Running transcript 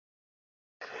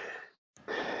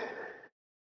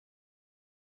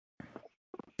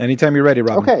Anytime you're ready,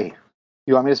 Robin. Okay.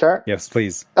 You want me to start? Yes,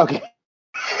 please. Okay.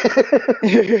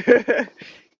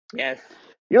 Yes.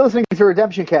 You're listening to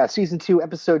Redemption Cast, Season 2,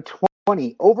 Episode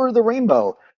 20, Over the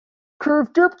Rainbow.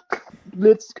 Curved derp.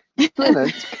 Let's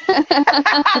spin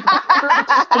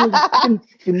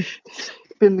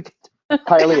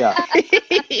Hylia.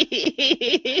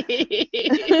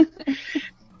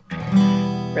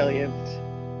 Brilliant.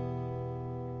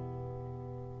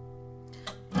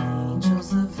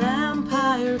 Angel's a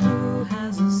vampire who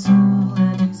has a soul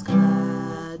and he's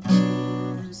glad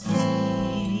to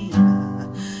see ya.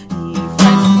 He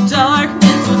fights the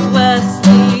darkness with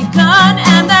Wesley Gunn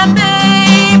and that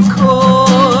babe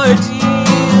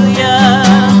Cordelia.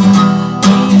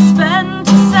 He spent a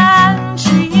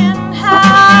century in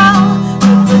hell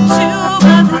with the tube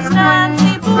of his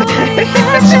Nancy boy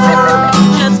Angel.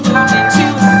 Just moved into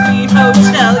a sweet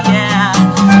hotel, yeah.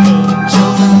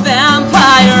 Angel's a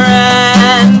vampire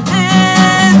and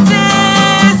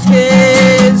this is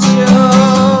his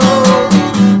show.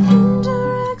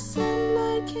 Indirects and I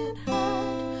can't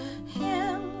hurt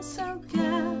him, so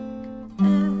gag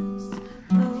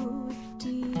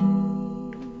S-O-D.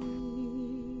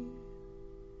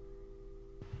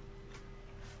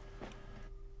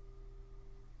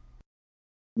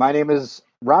 My name is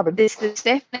Robin. This is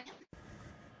Stephanie.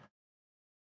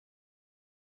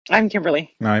 I'm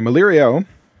Kimberly. I'm Illyrio.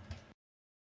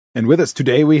 And with us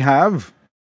today we have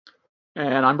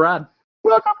And I'm Brad.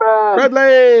 Welcome back.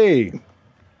 Bradley.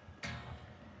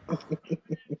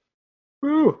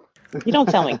 Woo! You don't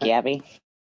sound like Gabby.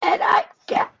 And I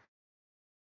Gabby.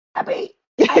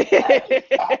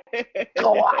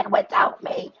 Go on without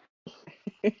me.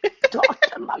 Talk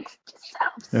amongst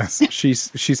yourselves. Yes, she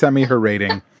sent me her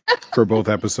rating for both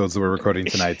episodes that we're recording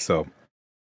tonight, so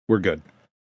we're good.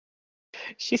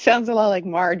 She sounds a lot like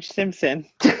Marge Simpson.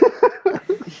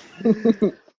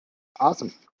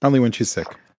 Awesome. Only when she's sick.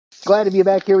 Glad to be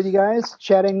back here with you guys,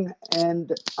 chatting,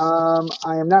 and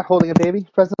I am not holding a baby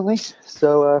presently,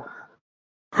 so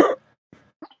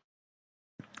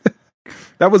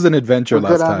That was an adventure we're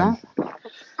good last on time.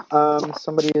 that.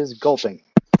 Somebody is gulping.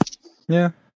 Yeah.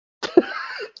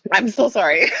 I'm so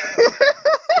sorry.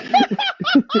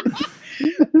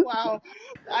 Wow.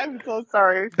 I'm so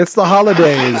sorry. It's the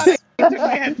holidays. I took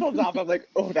my headphones off. I'm like,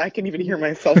 oh, I can even hear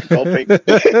myself gulping.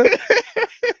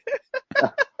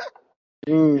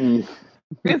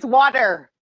 It's water.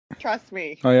 Trust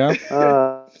me. Oh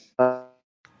yeah?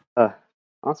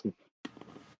 Awesome.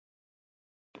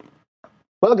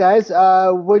 Well, guys,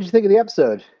 what did you think of the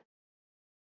episode?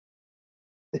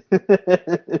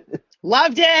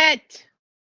 Loved it.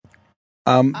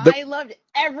 There, I loved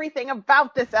everything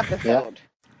about this episode.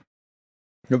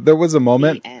 there was a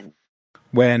moment The end.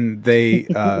 when they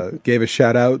gave a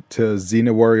shout out to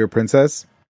Xena Warrior Princess,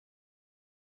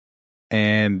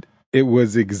 and it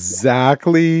was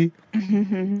exactly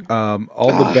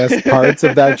all the best parts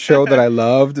of that show that I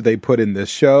loved. They put in this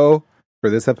show for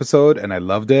this episode, and I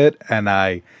loved it, and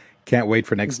I can't wait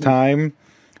for next time.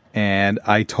 And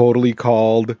I totally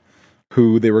called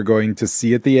who they were going to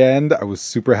see at the end. I was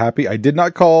super happy. I did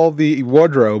not call the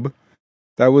wardrobe.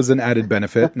 That was an added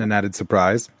benefit and an added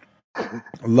surprise.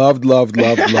 Loved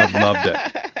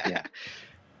it. Yeah.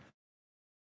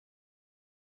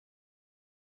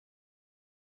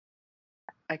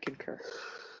 I concur.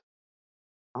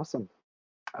 Awesome.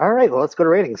 All right, well, let's go to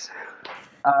ratings.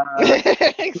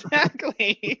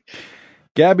 Exactly.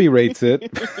 Gabby rates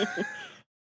it.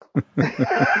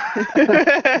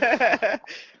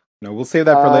 No, we'll save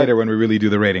that for later when we really do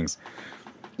the ratings.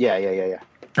 Yeah.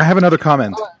 I have another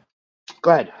comment.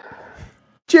 Go ahead.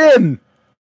 Jin!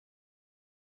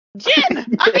 Jin,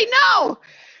 I know.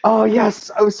 Oh,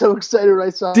 yes. I was so excited when I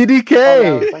saw DDK!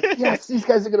 I was like, yes, these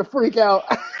guys are going to freak out.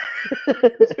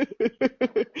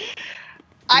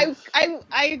 I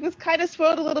was kind of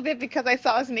spoiled a little bit because I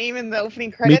saw his name in the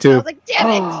opening credits. too. And I was like, damn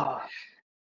it! Oh,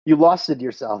 you lost it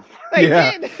yourself I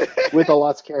Yeah. did. with a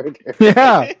lost character.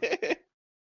 Yeah.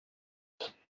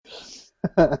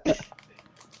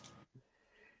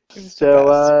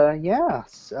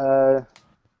 So,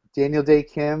 Daniel Day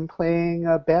Kim playing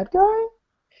a bad guy?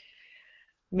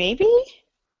 Maybe.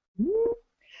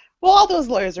 Well, all those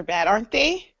lawyers are bad, aren't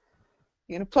they?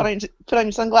 You gonna put on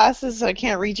your sunglasses so I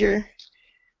can't read your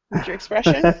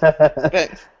expression?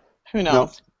 But who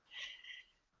knows?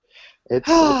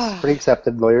 It's pretty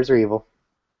accepted. Lawyers are evil.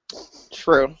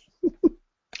 True.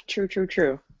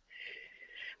 True.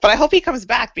 But I hope he comes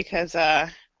back because it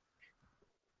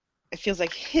feels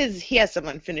like he has some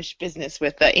unfinished business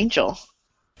with Angel.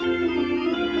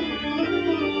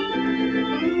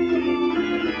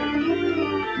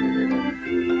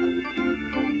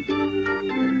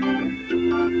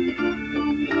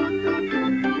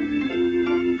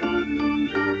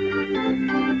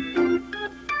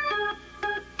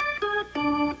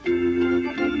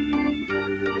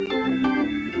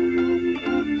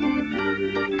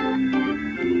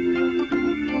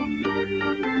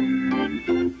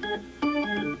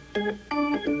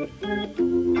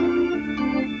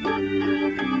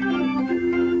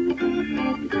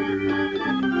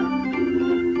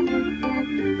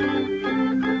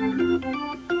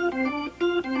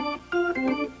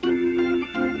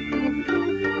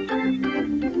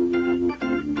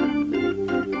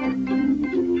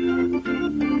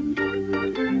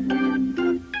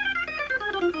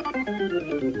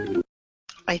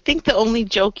 I think the only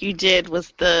joke you did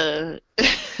was the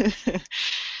the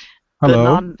Hello.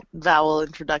 non-vowel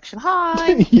introduction.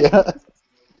 Hi. Yeah.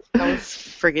 That was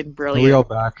friggin' Are brilliant. we all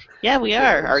back? Yeah, we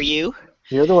are. Are you?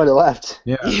 You're the one that left.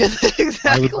 Yeah. Yeah, I was the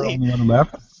exactly. only one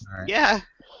left. All right. Yeah.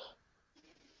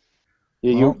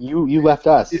 You Well, you left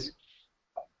us.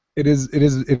 It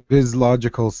is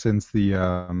logical since the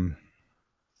yeah.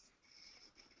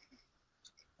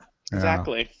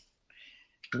 Exactly.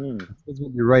 Hmm. It says we'll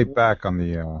be right back on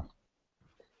the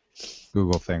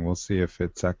Google thing. We'll see if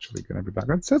it's actually going to be back.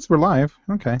 It says we're live.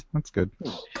 Okay, that's good.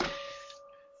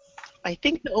 I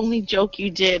think the only joke you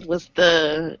did was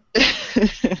the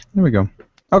Here we go.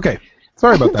 Okay.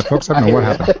 Sorry about that, folks. I don't know what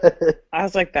happened. I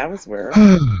was like, that was weird.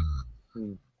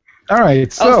 All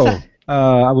right. So, so-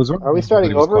 I was. Are we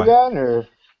starting over again, or?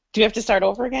 Do we have to start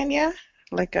over again, yeah?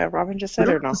 Like Robin just We said,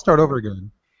 don't or have no? to start over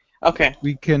again. Okay.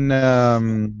 We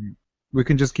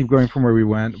can just keep going from where we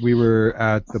went. We were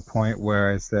at the point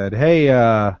where I said, "Hey,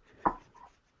 yeah,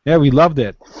 we loved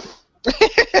it."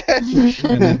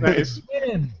 And then, Nice.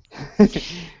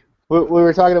 We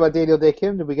were talking about Daniel Day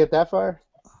Kim. Did we get that far?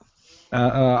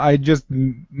 I just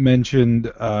mentioned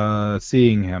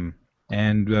seeing him,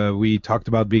 and we talked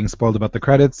about being spoiled about the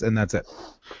credits, and that's it.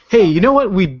 Hey, you know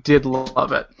what? We did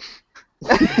love it.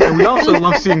 And we also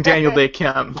love seeing Daniel Day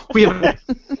Kim. We haven't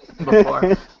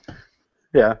before.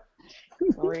 Yeah.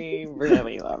 We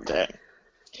really loved it.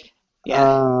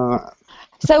 Yeah.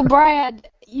 So, Brad,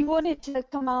 you wanted to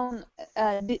come on.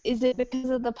 Is it because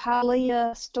of the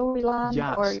Palia storyline?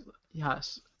 Yes. Or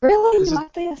Yes. really, This you is-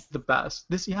 like this? The best.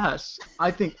 Yes. I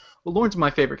think, well, Lauren's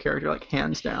my favorite character, like,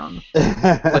 hands down.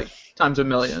 Like, times a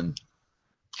million.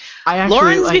 I actually,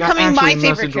 Lauren's like, becoming I actually my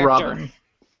favorite messaged Robin.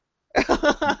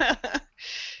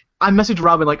 I messaged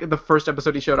Robin, like, the first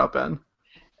episode he showed up in.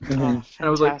 Oh, And I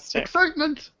was like, fantastic.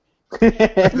 excitement!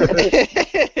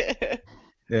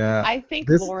 Yeah. I think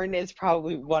This- Lauren is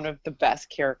probably one of the best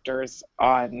characters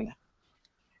on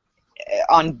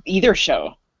either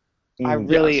show. I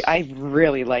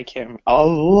really like him a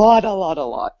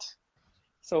lot.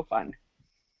 So fun.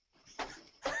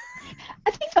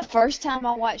 I think the first time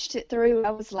I watched it through, I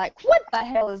was like, "What the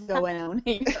hell is going on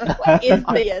here? What is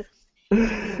this?"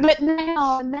 But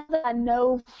now that I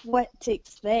know what to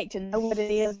expect and know what it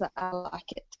is, I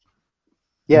like it.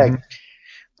 Yeah. Mhm.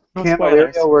 No Cam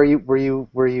spoilers. Illyrio,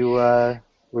 were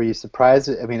you surprised?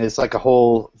 I mean, it's like a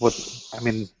whole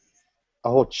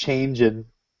change in.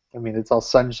 I mean, it's all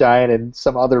sunshine and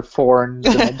some other foreign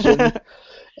dimension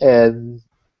and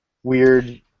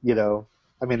weird.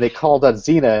 I mean, they called out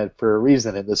Xena for a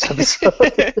reason in this episode.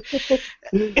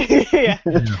 Yeah.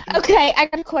 Okay, I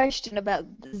got a question about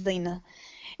Xena.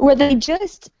 Were they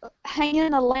just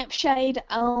hanging a lampshade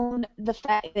on the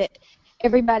fact that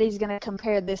everybody's going to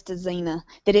compare this to Xena,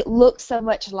 that it looks so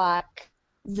much like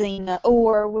Xena,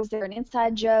 or was there an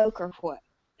inside joke, or what?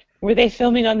 Were they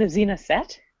filming on the Xena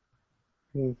set?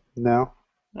 No,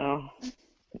 Oh.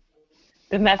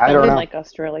 Didn't that I don't film in know. like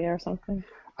Australia or something?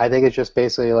 I think it's just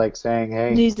basically like saying,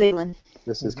 "Hey, New Zealand.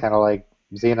 this is kind of like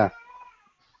Xena."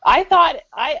 I thought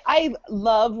I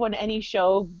love when any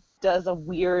show does a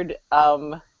weird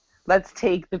let's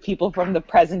take the people from the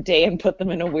present day and put them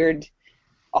in a weird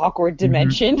awkward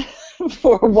dimension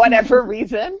for whatever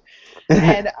reason.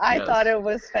 And I Yes. thought it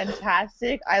was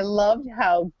fantastic. I loved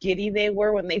how giddy they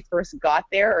were when they first got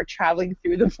there or traveling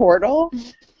through the portal.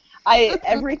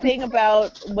 Everything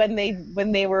about when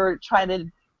they were trying to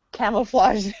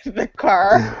camouflage the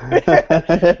car.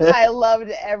 I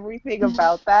loved everything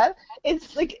about that.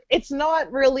 It's like it's not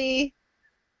really,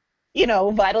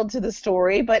 vital to the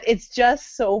story, but it's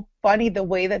just so funny the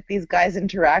way that these guys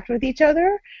interact with each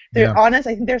other. They're Yeah. honest.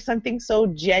 I think there's something so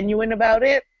genuine about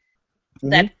it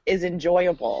that is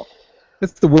enjoyable.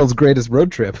 It's the world's greatest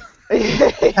road trip.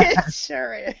 It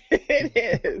sure is.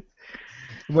 It is.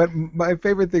 What my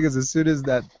favorite thing is, as soon as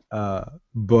that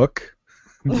book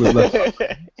was left,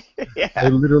 I Yeah.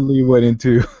 literally went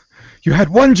into, "You had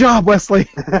one job, Wesley."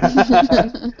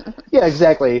 Yeah,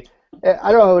 exactly.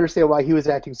 I don't understand why he was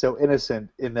acting so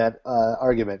innocent in that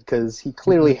argument, because he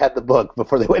clearly had the book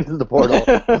before they went into the portal.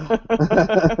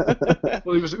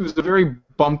 Well, it was a very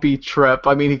bumpy trip.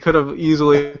 I mean, he could have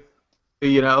easily,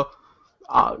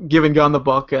 given Gunn the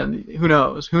book, and who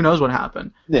knows? Who knows what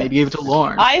happened? Yeah. Maybe he gave it to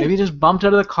Lauren. I- Maybe he just bumped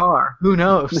out of the car. Who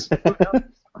knows?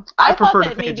 I prefer to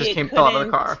think it just fell out of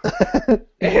the car.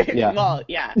 Yeah. Well,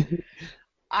 yeah.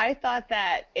 I thought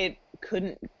that it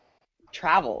couldn't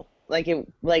travel. Like it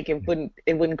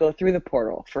wouldn't go through the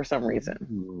portal for some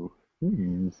reason.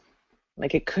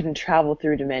 Like it couldn't travel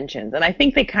through dimensions. And I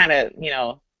think they kind of,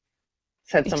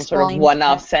 said some sort of Explained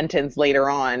one-off that. sentence later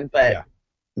on, but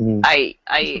Mhm. I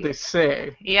That's what they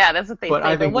say. yeah, that's what they But say.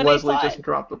 I think when I Leslie saw just it,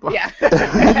 dropped the ball. yeah.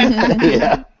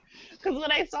 Yeah. Because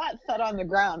when I saw it set on the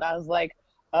ground, I was like,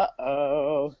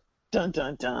 uh-oh, dun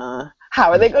dun dun. How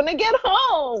are they going to get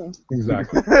home?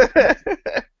 Exactly.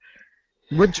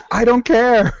 Which I don't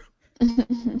care. Do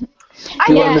you want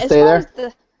him to as stay far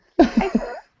there? as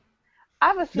the I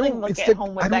have a feeling they'll get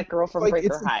home with that girl from Breaker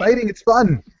It's High. exciting. It's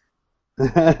fun.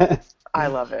 I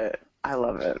love it. I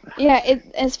love it.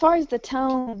 as far as the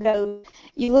tone goes,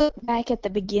 you look back at the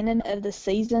beginning of the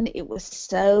season, it was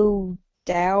so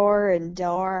dour and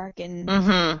dark, and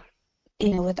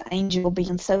Mm-hmm. with Angel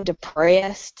being so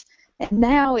depressed, and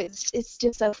now it's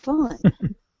just so fun.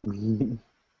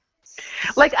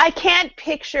 Like, I can't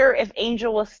picture if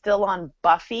Angel was still on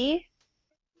Buffy,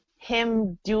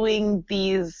 him doing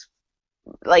these,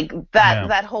 like,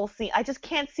 that whole scene. I just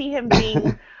can't see him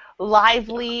being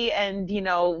lively and,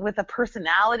 with a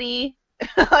personality.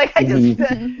 Like, I just,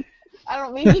 I don't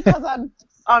know, maybe because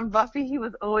on Buffy he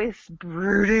was always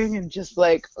brooding and just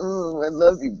like, oh, I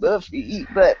love you, Buffy.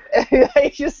 But I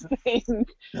just think,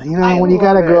 when you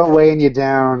gotta go weighing you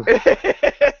down,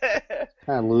 kind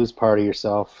of lose part of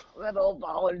yourself. that old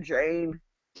ball and drain.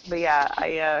 But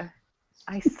yeah,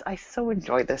 I so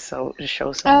enjoyed this show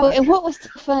so Oh, much. and what was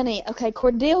funny? Okay,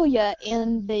 Cordelia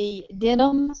in the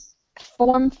denim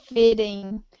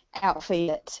form-fitting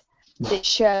outfit that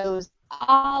shows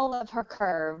all of her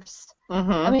curves.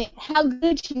 Mm-hmm. I mean, how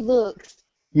good she looks.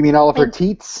 You mean all of her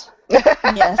teats?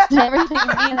 Yes, everything.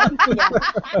 Yeah.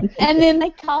 And then they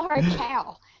call her a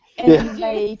cow, and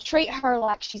they treat her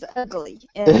like she's ugly.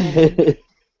 And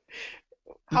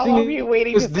How long were you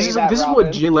waiting to say that, This is Robin?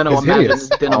 what Jay Leno It's imagines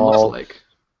hideous. denim looks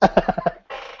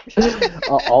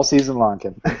like. all season long,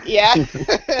 Kim. Yeah.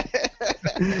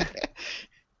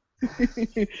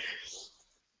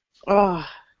 Oh.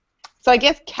 So I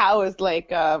guess cow is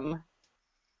like a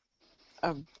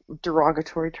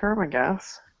derogatory term, I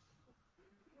guess.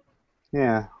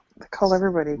 Yeah. They call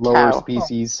everybody Lower cow.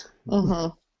 species.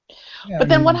 Mm-hmm. Yeah, But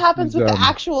then what happens with the he's,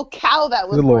 actual cow that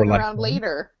was the lower going life around form.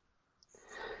 later?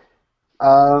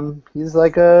 He's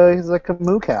like a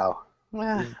moo cow.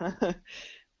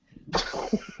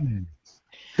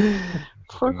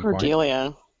 Poor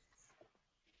Cordelia.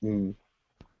 Mm.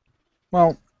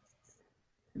 Well,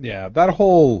 yeah, that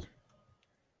whole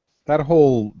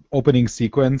opening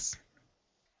sequence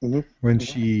Mhm. when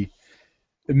she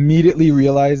immediately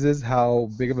realizes how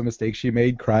big of a mistake she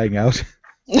made crying out.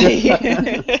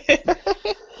 And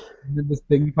then this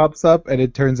thing pops up, and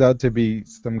it turns out to be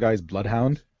some guy's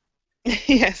bloodhound.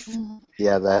 Yes.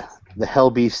 Yeah, the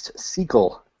Hellbeast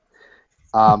Sequel.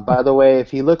 By the way, if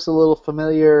he looks a little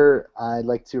familiar, I'd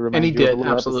like to remind he you of did, a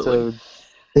little absolutely.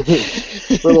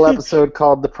 little episode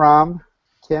called The Prom,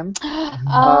 Kim.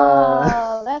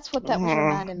 oh, that's what that was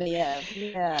reminding me of.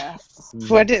 Yes.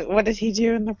 What did he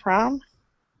do in the prom?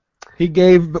 He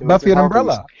gave Buffy an a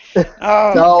umbrella.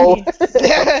 Oh. No.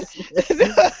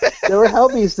 There were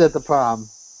Hellbeasts at the prom.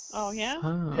 Oh yeah.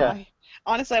 Oh. Yeah.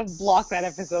 Honestly, I blocked that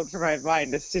episode from my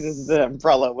mind as soon as the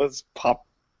umbrella was popped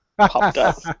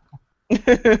up.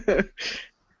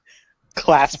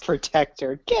 Class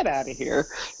protector, get out of here!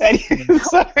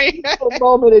 Sorry. A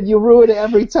moment, and you ruin it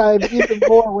every time, even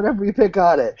more whenever you pick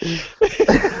on it. This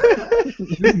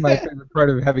is my favorite part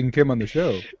of having Kim on the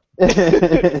show.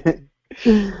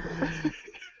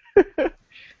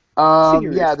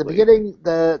 Yeah, the beginning,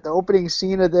 the opening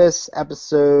scene of this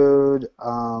episode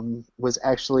was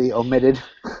actually omitted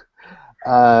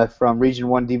from Region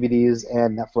 1 DVDs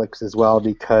and Netflix as well,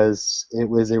 because it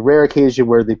was a rare occasion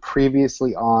where the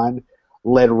previously on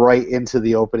led right into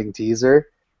the opening teaser.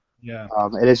 Yeah.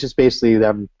 And it's just basically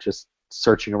them just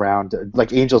searching around,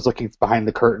 like Angel's looking behind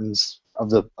the curtains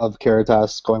of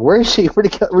Caritas, going, "Where is she?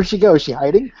 Where'd she go? Is she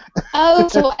hiding?" Oh,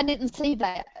 so I didn't see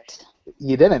that.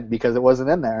 You didn't, because it wasn't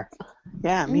in there.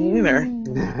 Yeah, me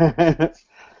neither.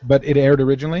 But it aired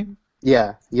originally?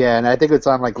 Yeah, and I think it's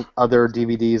on like other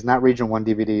DVDs, not Region 1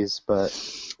 DVDs, but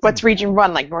What's Region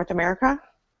 1, like North America?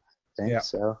 I think Yeah.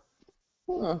 so.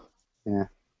 Hmm. Yeah.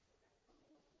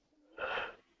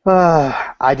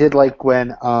 I did like when,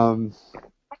 the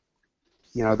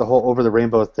whole over the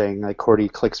rainbow thing, like Cordy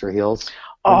clicks her heels.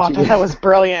 Oh, I thought that was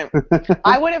brilliant.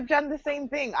 I would have done the same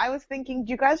thing. I was thinking,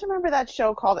 do you guys remember that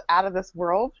show called Out of This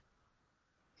World?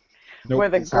 Nope. Where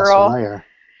the It sounds girl... familiar.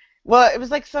 Well, it was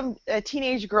like some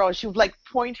teenage girl. She would like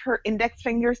point her index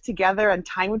fingers together and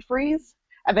time would freeze,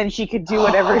 and then she could do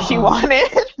whatever she wanted.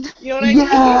 You know what I mean?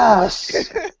 Yes!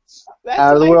 That's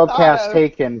Out of the what I world thought cast of.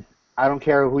 taken. I don't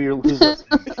care who's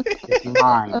listening. It's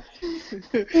mine.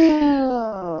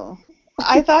 Oh.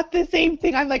 I thought the same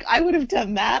thing. I'm like, I would have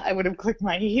done that. I would have clicked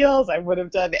my heels. I would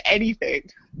have done anything.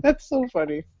 That's so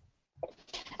funny.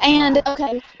 And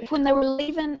okay, when they were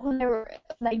leaving,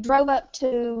 they drove up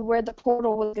to where the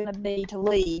portal was going to be to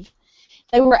leave.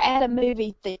 They were at a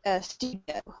movie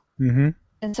studio. Mm-hmm.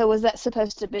 And so was that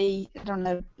supposed to be? I don't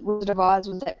know. Wizard of Oz,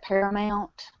 was that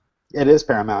Paramount? It is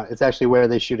Paramount. It's actually where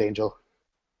they shoot Angel.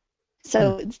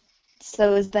 So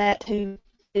is that who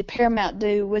did Paramount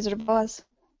do Wizard of Oz?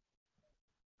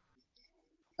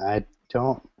 I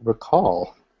don't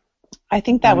recall. I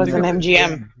think that was an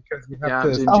MGM. Because you Yeah, have it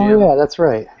was to, in Oh GM. yeah, that's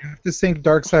right. you have to sync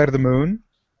Dark Side of the Moon.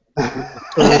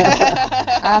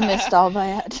 I missed all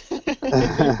that.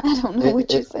 I don't know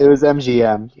what you said. It was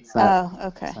MGM. It's not, Oh,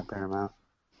 okay. it's not Paramount.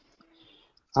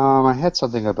 I had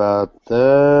something about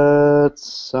that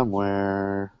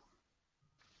somewhere.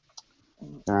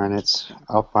 Darn it.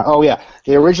 I'll find. Oh yeah,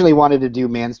 they originally wanted to do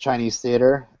Man's Chinese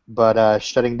Theater, but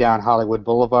shutting down Hollywood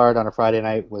Boulevard on a Friday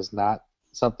night was not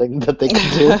something that they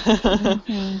could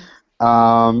do.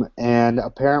 And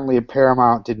apparently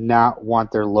Paramount did not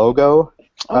want their logo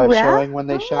showing when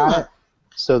they shot it,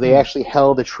 so they actually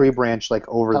held a tree branch like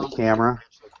over the camera.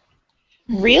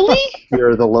 Really?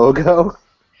 Here, the logo.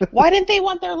 Why didn't they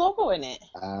want their logo in it?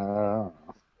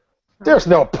 There's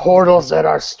no portals at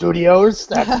our studios.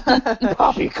 That's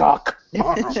poppycock.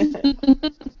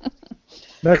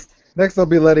 Next, I'll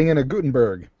be letting in a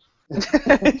Gutenberg.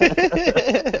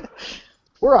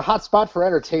 We're a hot spot for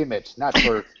entertainment, not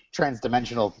for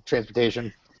transdimensional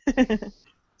transportation.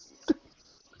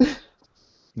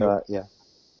 Yeah.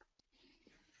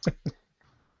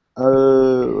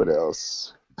 What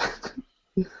else?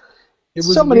 It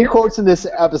was So many weird. quotes in this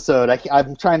episode.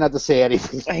 I'm trying not to say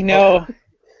anything. I know.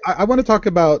 I want to talk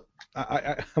about.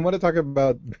 I want to talk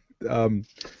about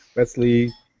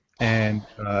Wesley and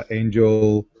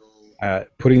Angel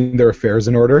putting their affairs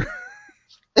in order.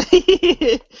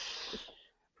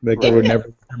 Like they were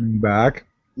never coming back.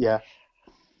 Yeah.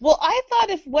 Well, I thought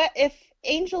if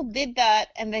Angel did that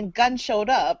and then Gunn showed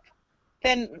up,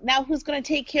 then now who's going to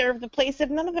take care of the place if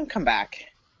none of them come back?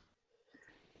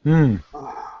 Well,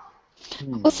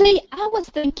 see, I was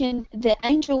thinking that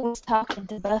Angel was talking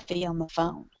to Buffy on the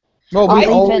phone. Well, we I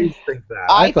always even- think that.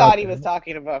 I thought he was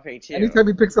talking to Buffy, too. Anytime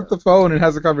he picks up the phone and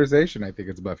has a conversation, I think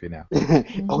it's Buffy now.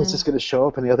 Oh, is this going to show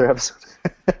up in the other episode?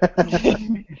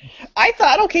 I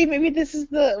thought, okay, maybe this is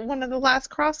one of the last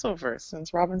crossovers,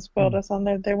 since Robin spoiled us on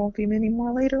there won't be many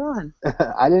more later on.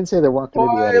 I didn't say there weren't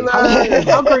going to be any.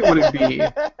 How great would it be?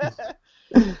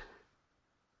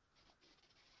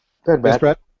 Good, Yes, Brad.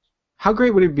 Brett? How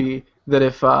great would it be that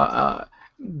if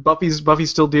Buffy's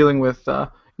still dealing with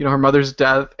her mother's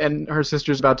death and her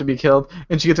sister's about to be killed,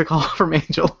 and she gets a call from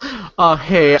Angel.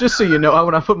 Hey, just so you know, I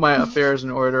want to put my affairs in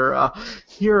order.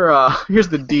 Here's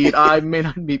the deed. I may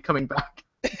not be coming back.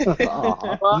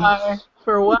 Bye.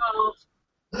 Farewell.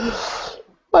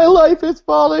 My life is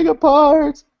falling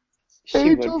apart. She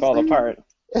Angel's would fall leaving. apart.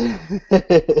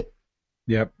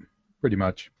 Yep, pretty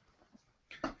much.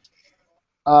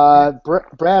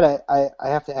 Brad, I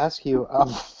have to ask you,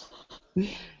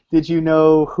 did you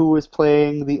know who was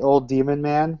playing the old demon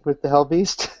man with the Hell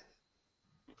Beast?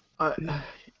 I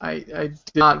did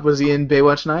not. Was he in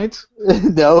Baywatch Nights?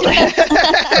 No. Then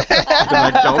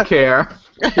I don't care.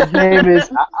 His name is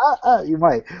you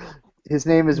might. His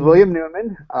name is William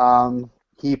Newman.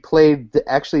 He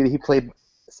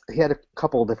had a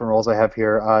couple of different roles I have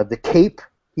here. The Cape.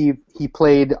 He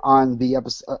played on the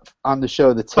episode on the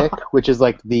show The Tick, which is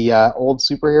like the old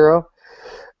superhero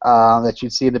that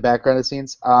you'd see in the background of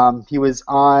scenes. He was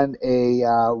on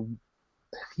I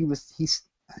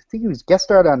think he was guest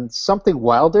starred on Something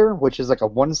Wilder, which is like a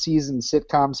one-season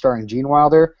sitcom starring Gene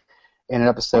Wilder, in an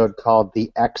episode called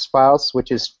The X-Files,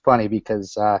 which is funny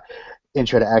because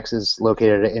Intro to X is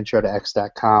located at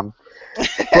introtox.com.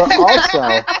 But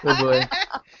also, Oh boy.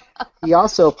 he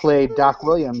also played Doc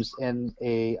Williams in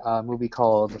a movie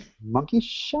called Monkey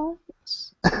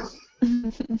Shines.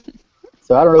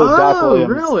 So I don't know if Doc Oh,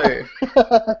 Williams really? is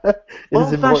an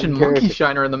Old-fashioned important monkey character.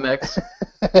 shiner in the mix.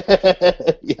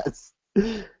 Yes.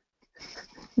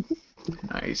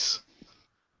 Nice.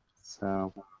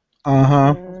 So,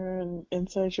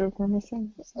 Inside joke we're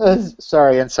missing?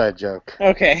 sorry, inside joke.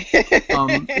 Okay.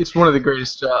 It's one of the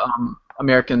greatest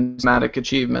American cinematic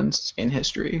achievements in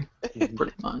history,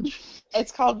 pretty much.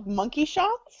 It's called Monkey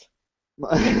Shots?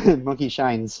 Monkey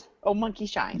Shines. Oh, Monkey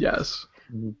Shine. Yes.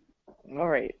 All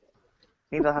right.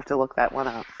 Maybe I'll have to look that one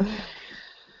up.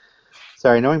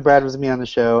 Sorry, knowing Brad was me on the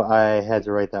show, I had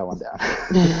to write that one down.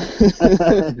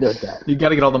 No doubt. You got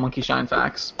to get all the monkey shine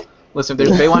facts. Listen, if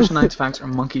there's Baywatch Nights facts or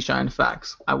monkey shine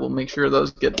facts, I will make sure those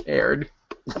get aired.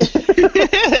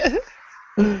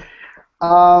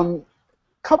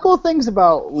 Couple of things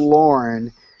about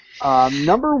Lorne.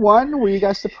 Number one, were you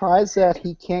guys surprised that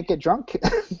he can't get drunk?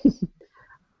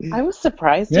 I was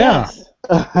surprised. Yeah.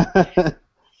 Yes.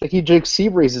 Like he drinks sea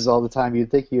breezes all the time. You'd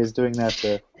think he was doing that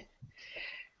to.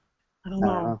 I don't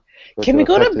know. to Can we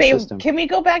go affect to his Bay? system. Can we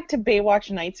go back to Baywatch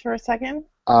Nights for a second?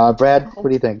 Brad, what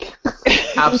do you think?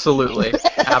 Absolutely.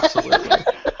 Absolutely.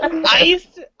 I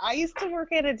used to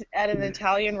work at an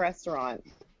Italian restaurant,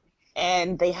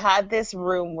 and they had this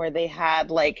room where they had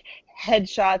like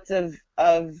headshots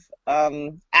of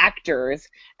actors,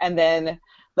 and then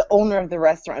the owner of the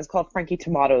restaurant is called Frankie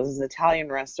Tomatoes. It's an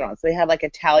Italian restaurant, so they had like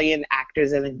Italian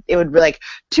actors, and it would be like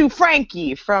to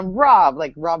Frankie from Rob,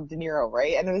 like Rob De Niro,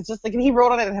 right? And it was just like, and he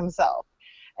wrote on it himself.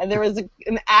 And there was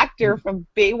an actor from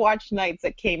Baywatch Nights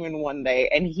that came in one day,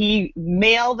 and he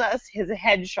mailed us his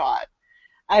headshot.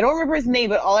 I don't remember his name,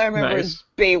 but all I remember is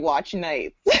Baywatch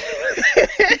Nights.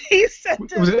 He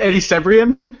sent Was it Eddie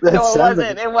Sebrian? No, it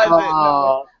wasn't. It wasn't.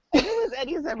 Oh. No. If it was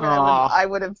Eddie Sebrian, I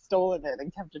would have stolen it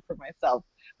and kept it for myself.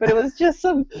 But it was just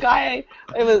some guy.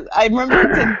 I remember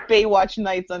it said Baywatch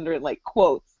Nights under like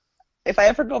quotes. If I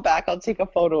ever go back, I'll take a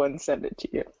photo and send it to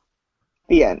you.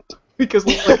 The end. Because,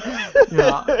 like,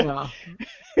 yeah.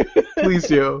 Please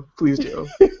do.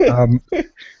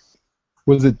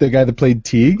 Was it the guy that played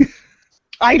Teague?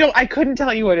 I couldn't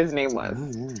tell you what his name was.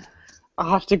 Oh, yeah. I'll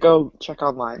have to go check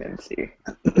online and see.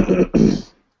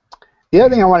 The other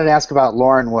thing I wanted to ask about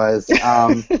Lauren was,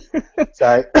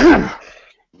 sorry,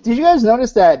 did you guys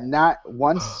notice that not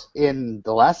once in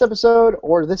the last episode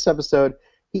or this episode,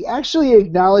 he actually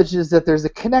acknowledges that there's a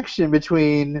connection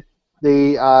between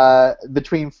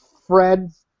between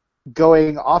Fred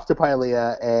going off to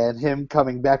Pylea and him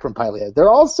coming back from Pylea. They're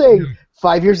all saying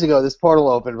 5 years ago this portal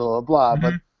opened, blah blah blah,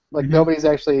 but like nobody's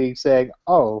actually saying,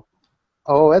 oh,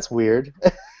 that's weird.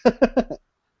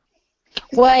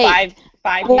 Wait.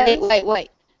 5 years. Wait.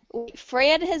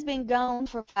 Fred has been gone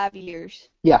for 5 years.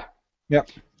 Yeah. Yep.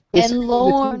 It's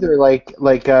Lauren- either like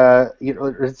you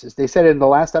know, they said in the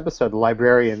last episode, the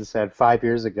librarian said 5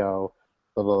 years ago,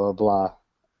 blah blah blah blah.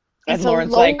 And so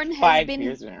Lauren's Lauren like has 5 been-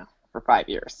 years now. For 5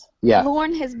 years. Yeah.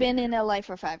 Lauren has been in LA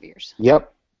for 5 years.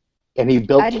 Yep. And he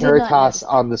built I did not Caritas notice.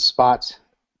 on the spot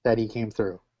that he came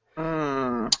through.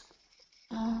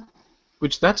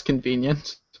 Which, that's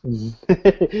convenient. I'm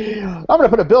going to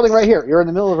put a building right here. You're in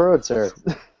the middle of the road, sir.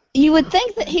 You would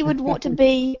think that he would want to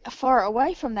be far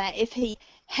away from that if he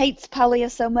hates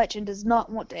Pylea so much and does not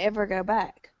want to ever go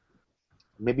back.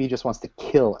 Maybe he just wants to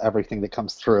kill everything that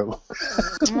comes through.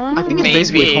 I think it's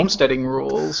basically homesteading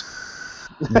rules.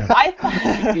 I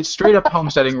thought It's straight up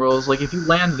homesteading rules. Like, if you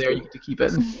land there, you get to keep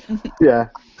it. Yeah.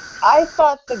 I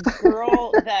thought the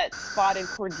girl that spotted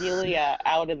Cordelia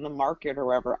out in the market or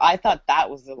wherever, I thought that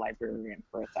was the librarian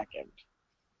for a second.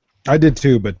 I did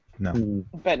too, but no.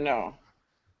 But no.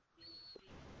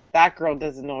 That girl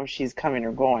doesn't know if she's coming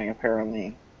or going,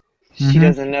 apparently. She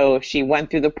doesn't know if she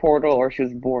went through the portal or she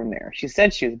was born there. She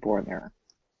said she was born there.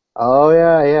 Oh,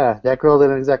 yeah. That girl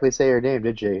didn't exactly say her name,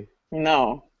 did she?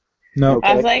 No. No.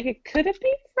 I was like, could it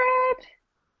be Fred?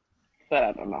 But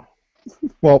I don't know.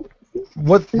 Well,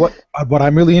 what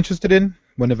I'm really interested in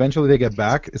when eventually they get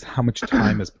back is how much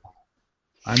time has passed.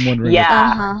 I'm wondering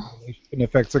Yeah. what the relation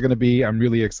effects are going to be. I'm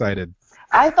really excited.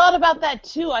 I thought about that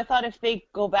too. I thought if they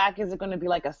go back, is it going to be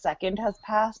like a second has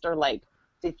passed or like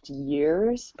 50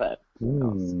 years? But who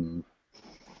knows?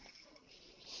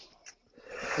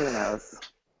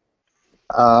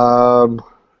 Just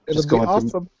It'll be going through-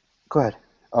 awesome. Go ahead.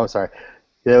 Oh, sorry.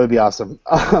 That would be awesome.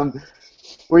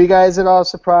 Were you guys at all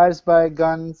surprised by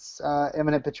Gunn's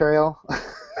imminent betrayal?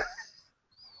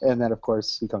 And then, of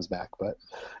course, he comes back, but...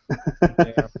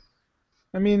 Yeah.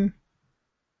 I mean,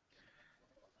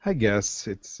 I guess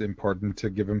it's important to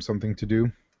give him something to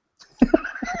do.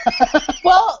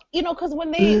 Well, because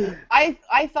when I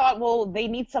thought, well, they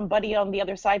need somebody on the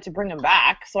other side to bring him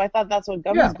back, so I thought that's what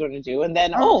Gunn was going to do, and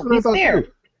then, he's there.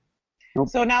 Nope.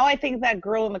 So now I think that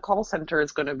girl in the call center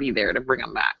is going to be there to bring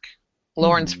him back.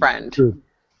 Lauren's friend. True.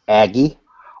 Aggie?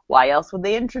 Why else would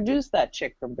they introduce that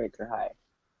chick from Baker High?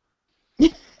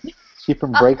 She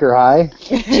from Breaker High?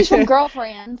 She's from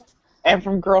Girlfriends. And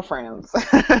from Girlfriends.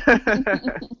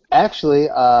 Actually,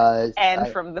 and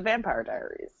from The Vampire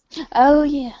Diaries. Oh,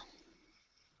 yeah.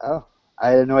 Oh,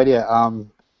 I had no idea.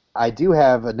 I do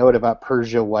have a note about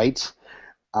Persia White.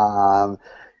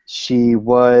 She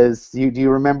was... Do you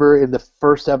remember in the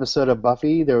first episode of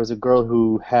Buffy, there was a girl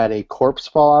who had a corpse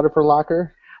fall out of her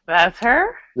locker? That's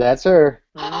her? That's her.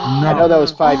 No. I know that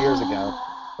was 5 years ago,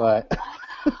 but...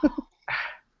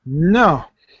 No.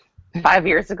 5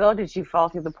 years ago, did she fall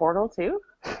through the portal too?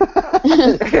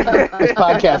 This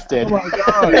podcast did. Oh my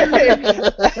god.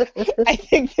 I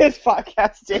think this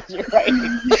podcast did. You're right.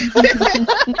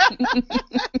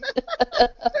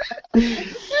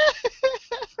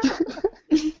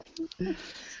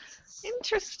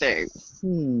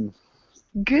 Interesting.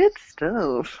 Good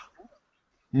stuff.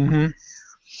 Mm-hmm.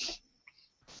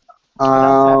 What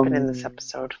else happened in this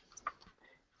episode?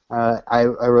 I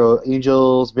wrote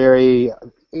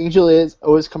Angel is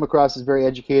always come across as very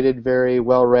educated, very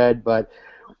well read, but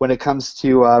when it comes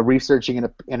to researching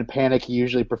in a panic, he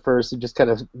usually prefers to just kind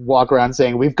of walk around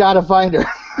saying, "We've got to find her.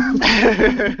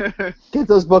 Get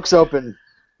those books open."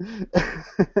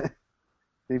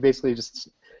 He basically just,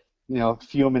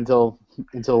 fume until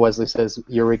Wesley says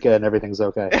 "Eureka" and everything's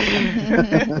okay.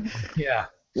 Yeah.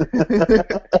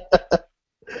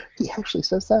 He actually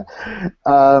says that.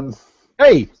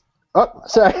 Hey. Oh,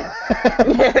 sorry.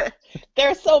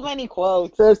 There's so many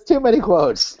quotes. There's too many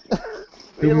quotes.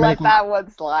 We let that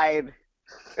one slide.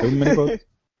 Too many quotes?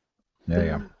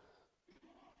 Yeah.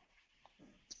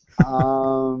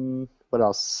 What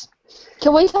else?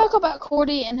 Can we talk about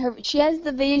Cordy and her? She has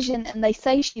the vision, and they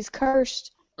say she's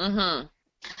cursed. Mm-hmm.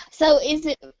 So is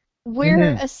it?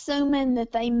 We're assuming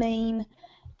that they mean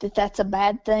that that's a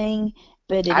bad thing,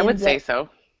 but I would say so.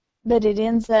 But it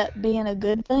ends up being a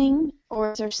good thing,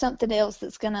 or is there something else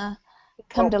that's gonna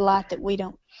come to light that we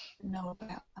don't know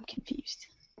about? I'm confused.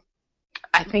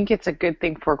 I think it's a good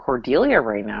thing for Cordelia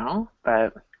right now,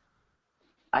 but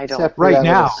I don't. Except for right that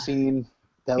now.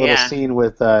 Little scene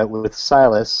with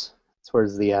Silas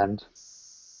towards the end.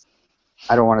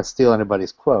 I don't want to steal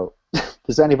anybody's quote.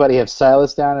 Does anybody have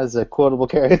Silas down as a quotable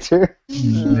character?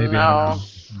 Maybe. No.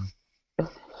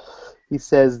 He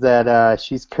says that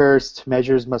she's cursed,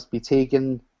 measures must be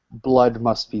taken, blood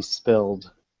must be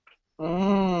spilled.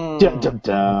 Dum dum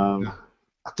dum.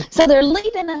 So they're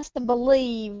leading us to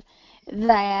believe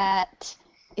that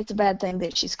it's a bad thing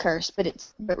that she's cursed,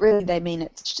 but really they mean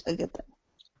it's a good thing.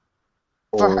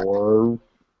 For her. Or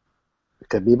it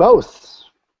could be both.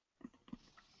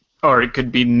 Or it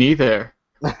could be neither.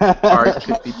 Or it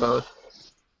could be both.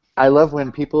 I love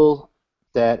when people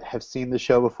that have seen the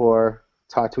show before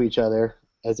talk to each other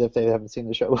as if they haven't seen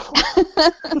the show before.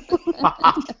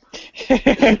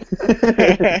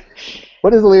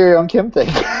 What does Illyrio and Kim think?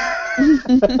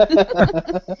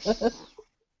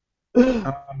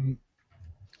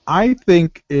 I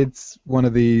think it's one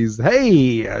of these,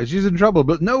 hey, she's in trouble,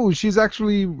 but no, she's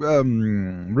actually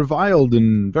reviled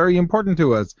and very important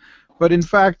to us. But in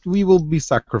fact, we will be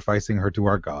sacrificing her to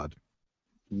our god.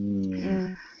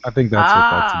 I think that's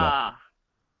what that's about.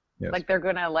 Yes. Like they're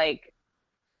gonna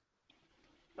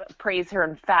praise her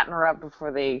and fatten her up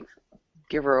before they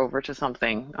give her over to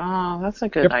something. Oh, that's a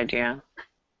good idea.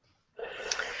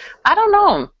 I don't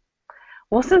know.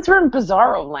 Well, since we're in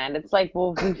Bizarro land, it's like,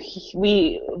 well,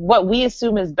 we what we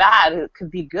assume is bad, it could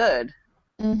be good.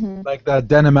 Mm-hmm. Like that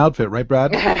denim outfit, right,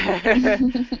 Brad?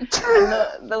 And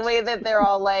the way that they're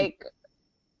all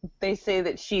they say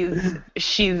that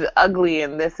she's ugly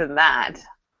and this and that,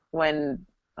 when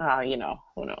I don't know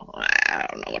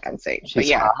what I'm saying. She's but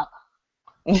yeah. hot.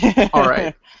 All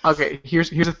right. Okay.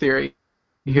 Here's a theory.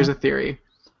 Here's a theory.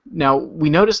 Now we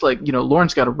noticed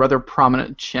Lauren's got a rather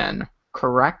prominent chin,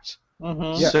 correct?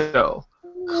 Mm-hmm. Yeah. So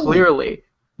clearly,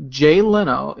 Jay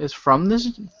Leno is from this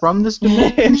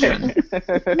dimension,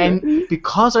 and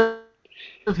because of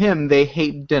him, they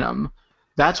hate Denim.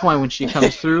 That's why when she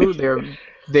comes through,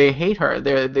 they hate her.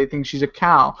 They think she's a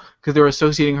cow because they're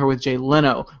associating her with Jay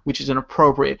Leno, which is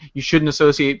inappropriate. You shouldn't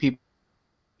associate people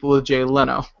with Jay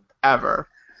Leno ever.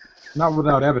 Not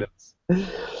without evidence.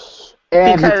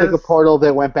 And he took a portal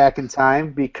that went back in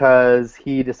time because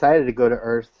he decided to go to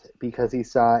Earth because he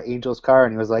saw Angel's car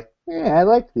and he was like, "Yeah, I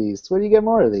like these. Where do you get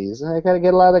more of these? I gotta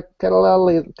get a lot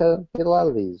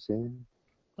of these." Yeah.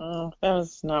 Oh, that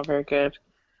was not very good.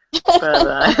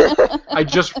 But, I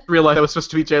just realized I was supposed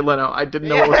to be Jay Leno. I didn't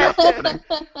know what was happening.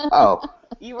 Oh.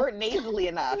 you weren't nasally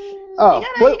enough. Oh.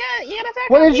 You gotta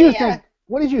What did you think?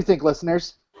 What did you think,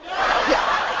 listeners?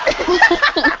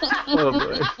 Oh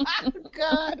boy.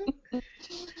 God.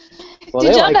 Well,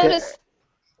 Did they y'all liked notice?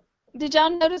 Did y'all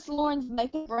notice Lauren's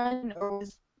makeup run, or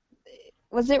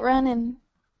was it running?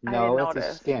 it. I No, didn't it's his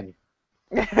notice. skin.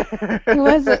 He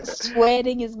wasn't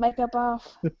sweating his makeup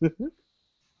off.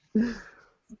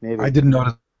 Maybe. I didn't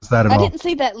notice that at I all. didn't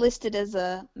see that listed as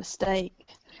a mistake.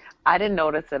 I didn't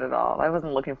notice it at all. I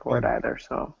wasn't looking for it either.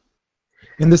 So.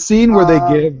 In the scene where they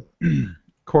give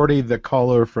Cordy the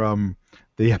collar from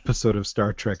the episode of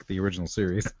Star Trek, the original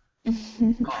series.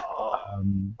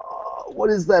 What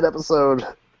is that episode?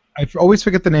 I always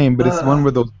forget the name, but it's the one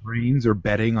where those brains are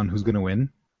betting on who's going to win.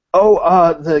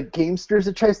 Oh, the Gamesters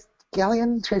of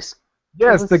Triskelion?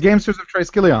 Yes, the Gamesters of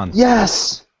Triskelion.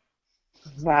 Yes!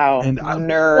 Wow. And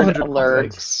Nerd 400 alert.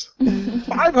 quatludes.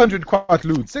 500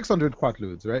 quatludes, 600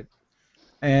 quatludes, right?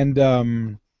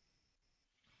 And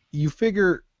you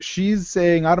figure she's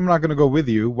saying, I'm not going to go with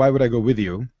you. Why would I go with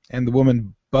you? And the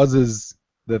woman buzzes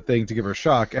the thing to give her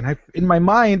shock. And in my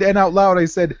mind and out loud, I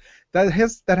said, that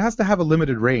has to have a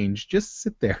limited range. Just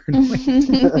sit there and wait.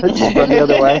 Just run the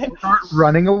other way. Start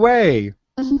running away.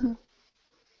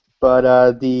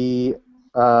 But the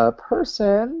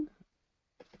person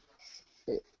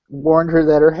warned her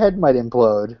that her head might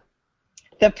implode.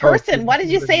 The person? Why did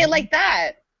you say it like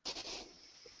that?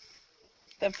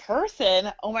 The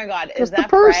person? Oh my God, is that the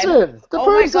person? Fred? The Oh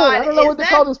person! my God, I don't know what they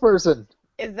call this person.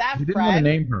 Is that He Fred? didn't want to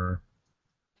name her.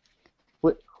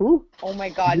 What? Who? Oh my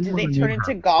God, He did didn't they wanna turn name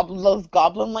into her. those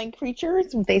goblin-like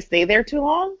creatures? Would they stay there too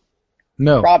long?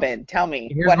 No. Robin, tell me.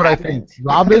 Here's what what I happened? think.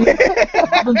 Robin's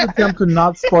attempt to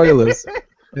not spoil this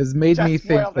has made Just me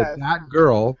think spoil that this. that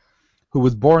girl who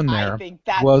was born I there think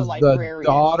that's was the the librarian.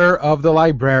 daughter of the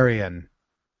librarian.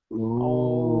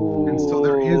 Ooh. And so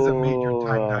there is a major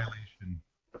time dilation.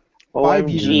 5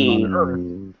 OMG. years on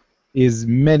Earth is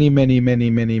many, many, many,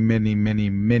 many, many, many,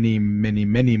 many, many,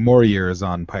 many more years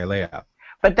on Pylea.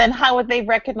 But then how would they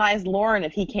recognize Lauren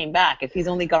if he came back? If he's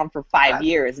only gone for 5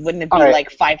 years? Wouldn't it be All right. like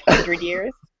 500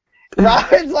 years?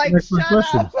 Robin's like, Next shut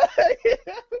question. up.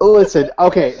 Listen,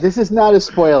 okay, this is not a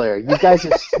spoiler. You guys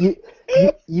just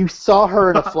you saw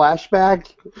her in a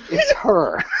flashback. It's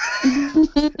her.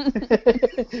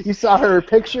 You saw her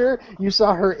picture. You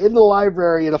saw her in the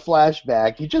library in a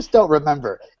flashback. You just don't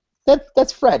remember.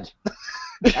 That's Fred.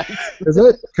 Is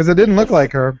it? Because it didn't look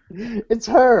like her. It's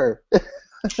her.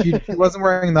 She wasn't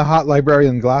wearing the hot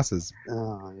librarian glasses.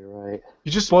 Oh, you're right.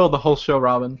 You just spoiled the whole show,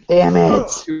 Robin. Damn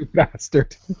it. You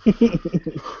bastard.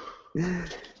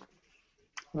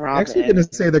 Robin. Next, you're going to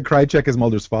say that Krychek is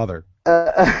Mulder's father. Whoa.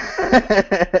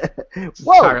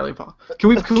 Entirely possible.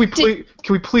 Can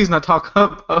we please not talk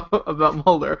about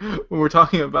Mulder when we're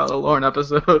talking about a Lauren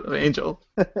episode of Angel?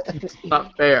 It's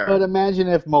not fair. But imagine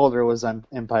if Mulder was in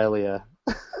Pylea.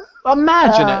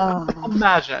 Imagine it.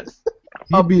 Imagine it.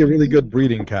 He'd be a really good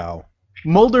breeding cow.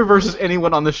 Mulder versus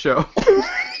anyone on the show.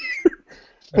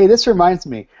 Hey, this reminds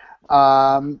me.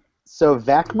 So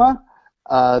Vakma,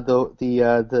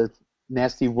 the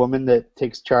nasty woman that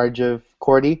takes charge of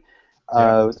Cordy,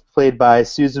 was played by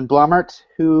Susan Blumart,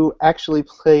 who actually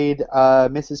played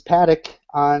Mrs. Paddock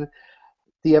on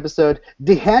the episode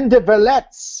Die Hand de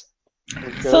Verletz.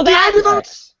 So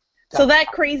that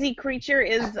crazy creature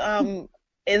is the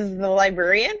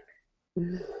librarian?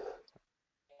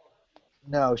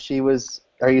 No, she was.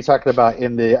 Are you talking about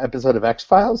in the episode of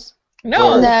X-Files?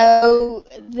 No. No,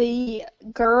 the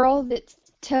girl that's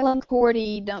telling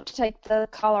Cordy don't take the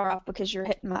collar off because your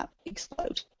head might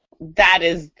explode. That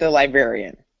is the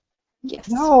librarian. Yes.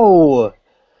 No.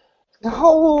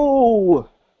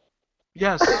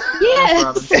 Yes.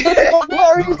 Yes. What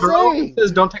are you The girl saying? who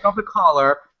says don't take off the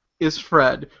collar is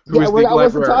Fred, who Yeah, is the I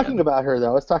wasn't librarian. talking about her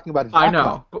though. I was talking about. I Vakma.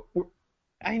 know. But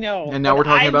I know. And now but we're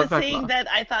talking I about was saying Vecna. that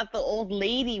I thought the old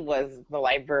lady was the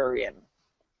librarian.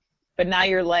 But now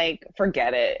you're like,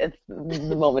 forget it. It's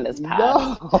the moment has passed.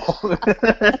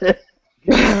 No.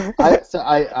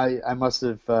 I must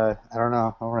have. I don't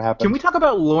know what happened. can we talk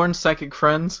about Lauren's psychic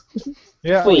friends?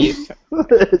 Yeah. Please.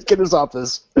 Get us off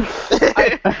this.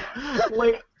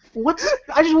 Like,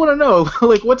 I just want to know,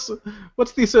 like, what's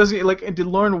the associate? Like, did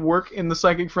Lauren work in the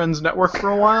Psychic Friends network for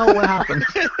a while? What happened?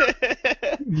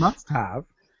 Must have.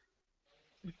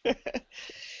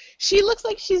 She looks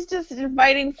like she's just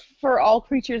inviting for all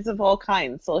creatures of all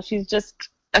kinds. So she's just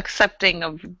accepting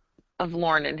of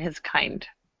Lauren and his kind.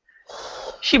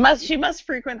 She must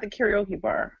frequent the karaoke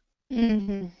bar.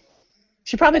 Mm-hmm.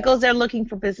 She probably goes there looking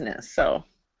for business. So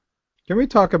Can we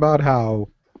talk about how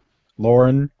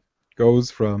Lauren goes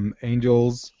from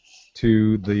Angels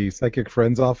to the Psychic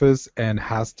Friends office and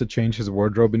has to change his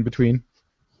wardrobe in between?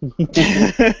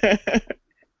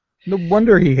 No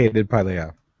wonder he hated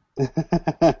Pylea.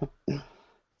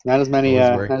 Not as many.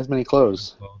 Always wearing- Not as many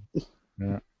clothes.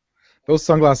 Yeah. Those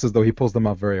sunglasses, though, he pulls them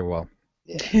off very well.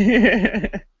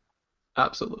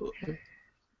 Absolutely.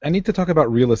 I need to talk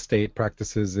about real estate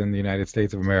practices in the United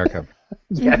States of America.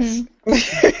 Yes. Is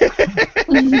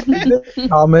it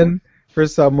common for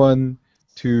someone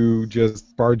to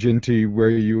just barge into where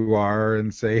you are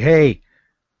and say, hey,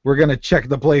 we're going to check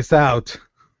the place out?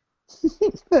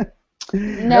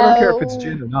 No. I don't care if it's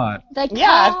gin or not. They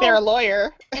yeah, call if they're a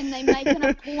lawyer. and they make an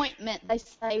appointment. They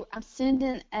say, I'm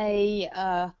sending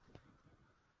a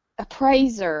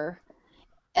appraiser,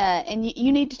 and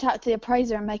you need to talk to the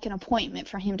appraiser and make an appointment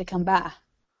for him to come by.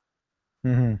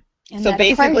 Mm-hmm. And So that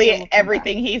appraiser will basically, come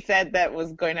everything he said that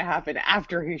was going to happen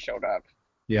after he showed up.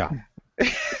 Yeah.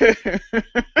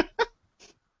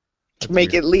 to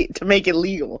make it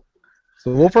legal.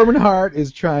 So Wolfram and Hart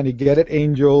is trying to get at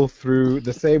Angel through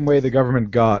the same way the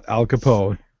government got Al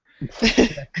Capone.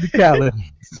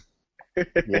 Technicalities.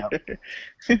 Yep.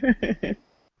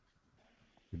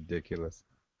 Ridiculous.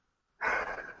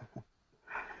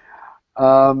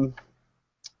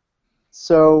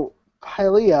 So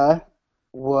Pylea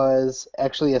was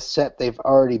actually a set they've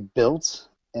already built,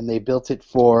 and they built it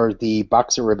for the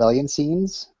Boxer Rebellion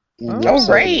scenes in the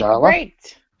episode Darla.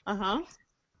 Right. Uh-huh.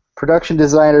 Production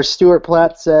designer Stuart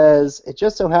Platt says, it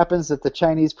just so happens that the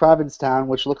Chinese province town,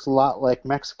 which looks a lot like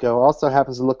Mexico, also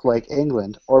happens to look like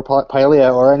England, or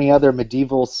Pylea, or any other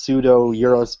medieval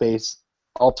pseudo-Eurospace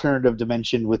alternative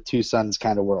dimension with two suns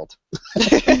kind of world.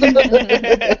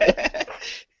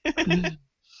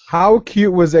 How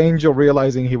cute was Angel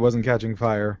realizing he wasn't catching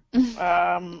fire?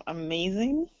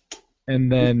 Amazing.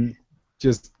 And then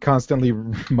just constantly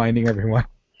reminding everyone.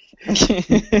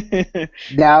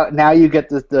 Now you get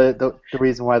the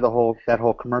reason why that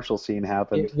whole commercial scene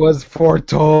happened. It was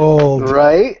foretold.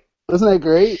 Right? Isn't that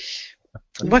great?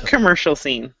 What commercial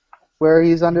scene? Where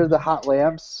he's under the hot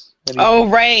lamps. Oh,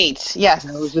 right. Yes.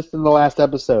 It was just in the last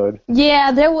episode.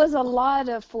 Yeah, there was a lot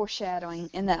of foreshadowing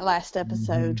in that last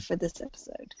episode for this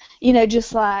episode. You know,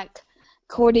 just like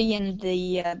Cordy in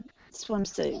the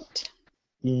swimsuit.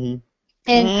 Mm-hmm.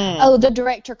 And, the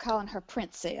director calling her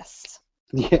princess.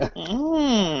 Yeah.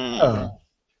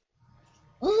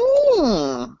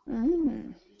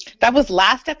 That was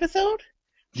last episode?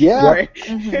 Yeah. Sorry.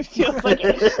 It feels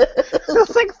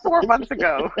like 4 months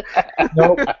ago.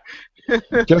 Nope.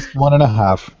 Just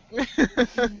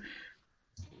 1.5.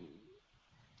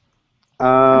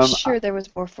 I'm sure there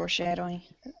was more foreshadowing.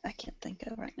 I can't think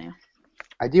of right now.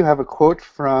 I do have a quote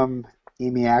from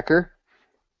Amy Acker,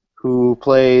 who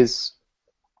plays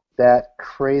that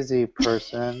crazy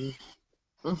person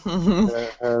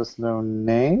that has no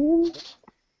name.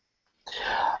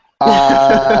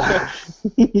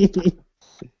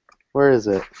 Where is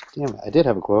it? Damn it, I did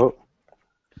have a quote.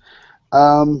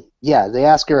 Yeah, they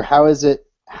ask her how is it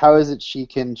she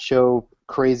can show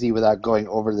crazy without going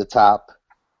over the top,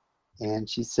 and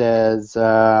she says,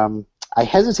 I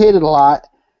hesitated a lot,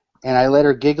 and I let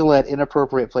her giggle at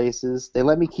inappropriate places. They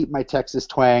let me keep my Texas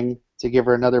twang to give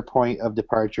her another point of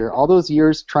departure. All those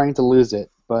years trying to lose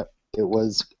it, but it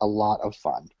was a lot of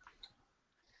fun.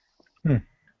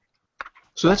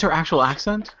 So that's her actual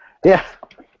accent? Yeah.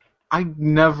 I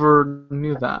never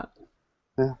knew that.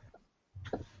 Yeah.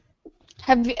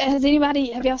 Have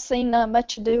y'all seen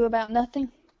Much Ado About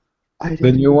Nothing?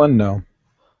 The new one? No.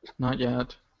 Not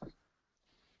yet.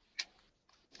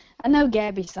 I know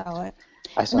Gabby saw it.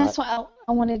 I saw and that's it. why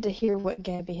I wanted to hear what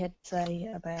Gabby had to say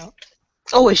about.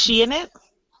 Oh, is she in it?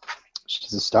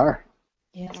 She's a star.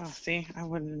 Yeah. Oh, see, I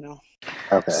wouldn't know.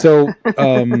 Okay. So,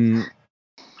 I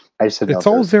just didn't know it's if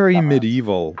all there's very star.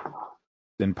 medieval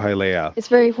in Pylea. It's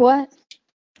very what?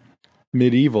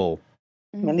 Medieval,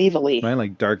 Medievally. right?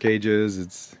 Like Dark Ages.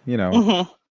 It's, Mm-hmm.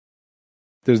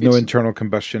 there's no It's- internal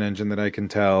combustion engine that I can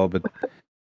tell, but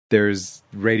there's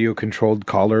radio-controlled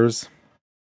collars,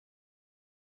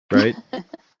 right?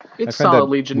 It's find that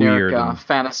solidly generic weird and-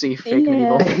 fantasy, fake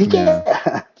Yeah. medieval.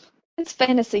 Yeah. It's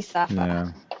fantasy sci-fi.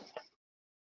 Yeah.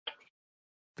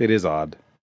 It is odd,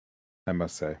 I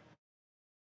must say.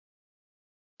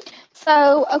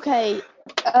 So, okay,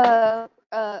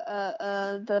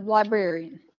 the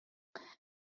librarian.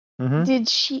 Mm-hmm. Did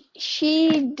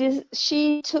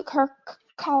she took her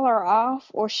collar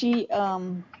off, or she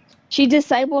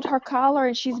disabled her collar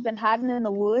and she's been hiding in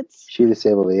the woods? She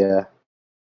disabled it, yeah.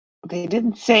 They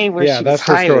didn't say where Yeah, she that's was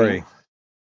her hiding. story.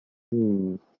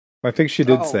 Hmm. I think she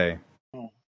did Oh. say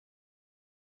Not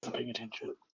paying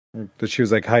attention. that she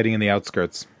was like hiding in the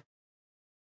outskirts.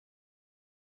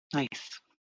 Nice.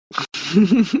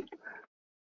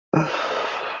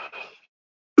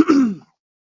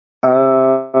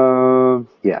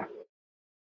 Yeah.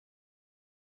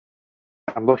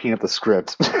 I'm looking at the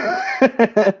script.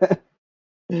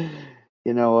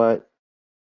 You know what?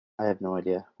 I have no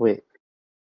idea. Wait.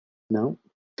 No?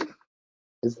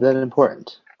 Is that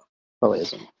important? Probably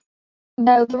isn't.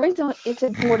 No, the reason it's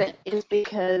important is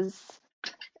because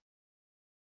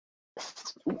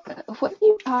what do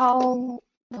you call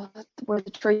where the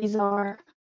trees are?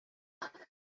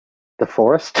 The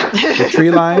forest? The tree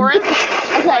line? Forest?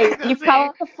 Okay, you call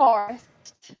it the forest.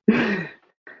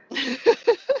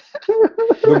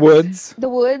 The woods? The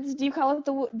woods? Do you call it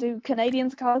do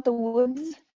Canadians call it the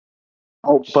woods?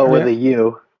 Oh, but with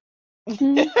Yeah. a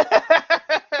U.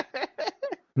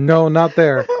 No, not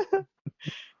there.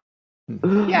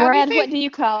 Yeah, Brad, they what say do you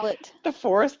call it? the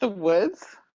forest, the woods,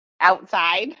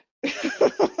 outside.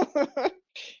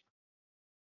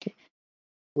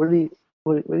 What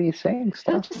are you saying, I'm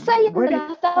Steph? just saying Where that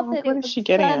did I thought that what it is was she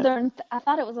getting at? southern. I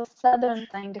thought it was a southern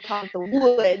thing to call it the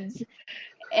woods,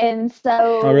 and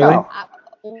so Oh, really?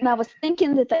 when I was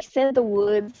thinking that they said the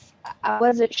woods, I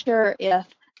wasn't sure if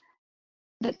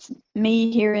that's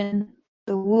me hearing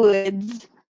the woods,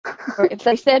 or if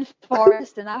they said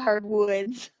forest and I heard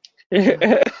woods,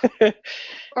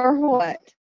 or what.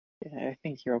 I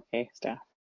think you're okay, Steph.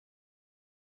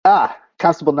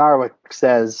 Constable Narwick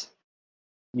says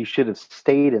you should have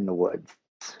stayed in the woods.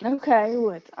 Okay,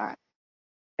 woods. All right.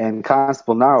 And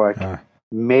Constable Narwick Uh.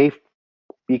 may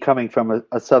be coming from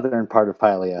a southern part of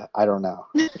Pylea. I don't know.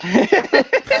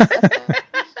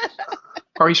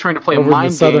 Or he's trying to play Over a in the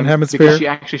mind southern game hemisphere? because she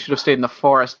actually should have stayed in the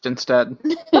forest instead.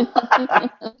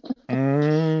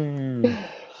 Mm.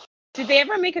 Did they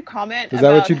ever make a comment Is that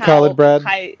about what you'd how call it, Brad?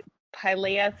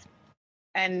 Pylea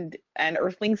and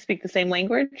Earthlings speak the same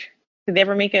language? Did they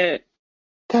ever make a?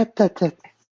 I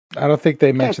don't think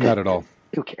they mentioned that at all.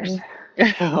 Who cares?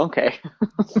 Okay.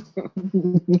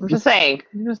 I'm just saying.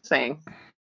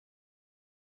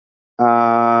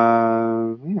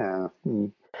 Yeah.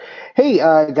 Hey,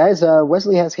 guys,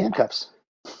 Wesley has handcuffs.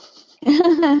 Ugh.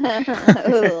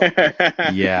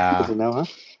 Yeah. Doesn't know, huh?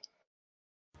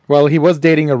 Well, he was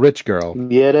dating a rich girl.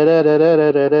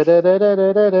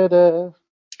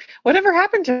 Whatever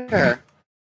happened to her?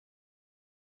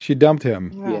 She dumped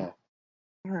him. Yeah.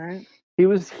 All right. He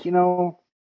was,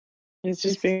 He's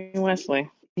just being Wesley.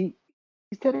 he's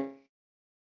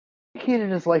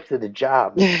dedicated his life to the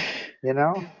job.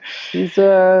 He's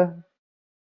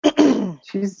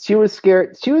she was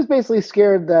scared. She was basically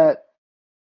scared that,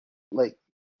 like,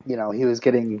 he was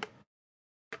getting,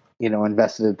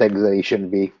 invested in things that he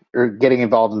shouldn't be, or getting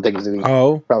involved in things that he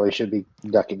Oh, probably should be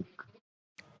ducking.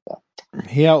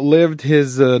 he outlived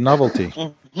his novelty.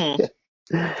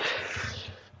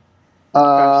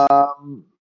 Um,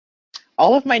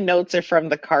 All of my notes are from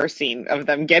the car scene of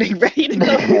them getting ready to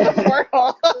go through the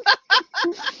portal.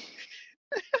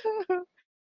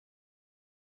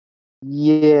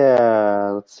 yeah.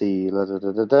 Let's see.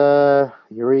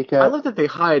 Eureka. I love that they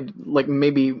hide like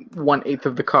maybe 1/8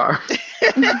 of the car.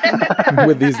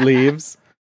 With these leaves.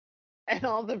 And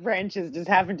all the branches just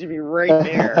happen to be right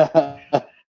there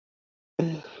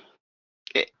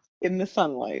in the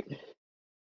sunlight.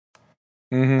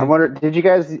 Mm-hmm. I wonder, did you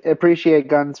guys appreciate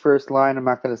Gunn's first line? I'm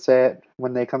not going to say it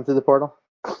when they come through the portal.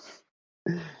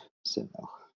 So, no.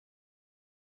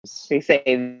 They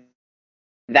say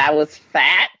that was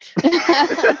fat.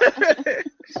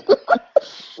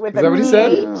 With Is that what he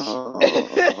said?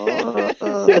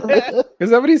 Is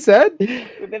that what he said?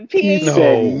 With a He PH. No.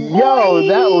 said, "Yo,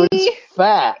 that was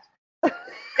fat."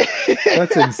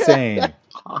 That's insane.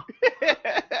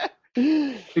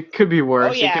 It could be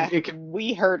worse. Oh yeah, It could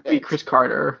we heard be it. Chris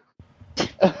Carter.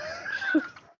 It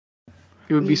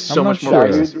would be so I'm not much more sure.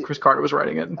 racist if Chris Carter was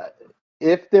writing it.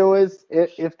 If they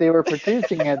were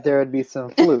producing it, there would be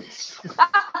some flutes.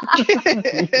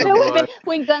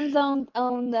 When Guns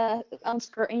on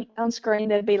screen,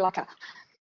 there'd be like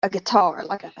a guitar,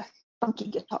 like a funky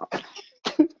guitar.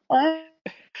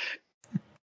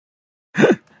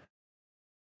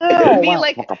 It'd be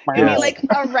like Yes.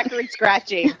 a record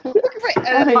scratching.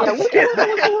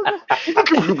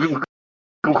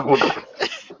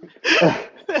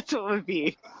 That's what it would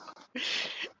be.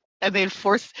 And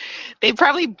they'd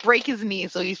probably break his knee,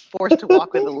 so he's forced to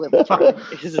walk with a limp for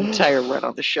his entire run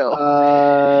on the show.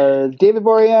 David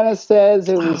Boreanaz says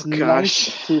it was gosh.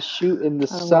 nice to shoot in the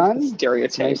I love sun. the It's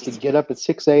stereotypes. nice to get up at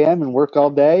 6 a.m. and work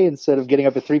all day instead of getting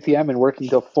up at 3 p.m. and working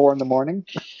till 4 in the morning.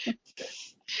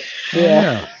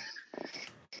 Yeah.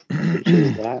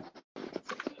 Appreciate that.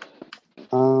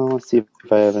 Let's see if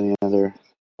I have any other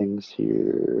things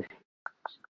here.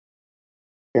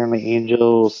 Apparently,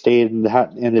 Angel stayed in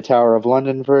the Tower of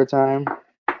London for a time.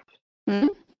 Hmm?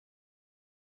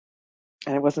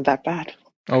 And it wasn't that bad.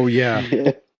 Oh,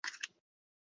 yeah.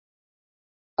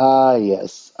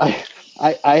 Yes. I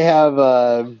have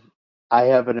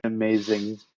an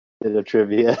amazing bit of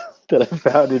trivia that I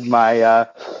found in my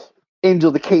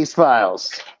Angel the Case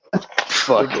files.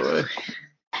 Oh boy.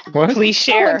 What? Please I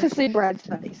share. want to see Brad's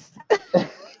face.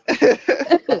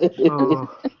 Oh.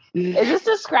 Is this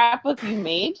a scrapbook you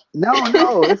made?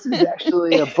 No, this is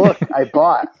actually a book I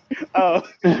bought. Oh,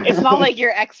 it's not like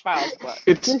your X-Files book.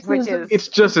 It's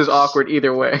just as awkward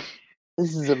either way.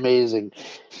 This is amazing.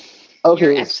 Your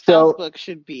Okay, X-Files so book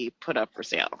should be put up for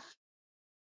sale.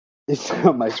 It's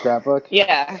on my scrapbook.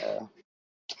 Yeah.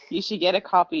 You should get it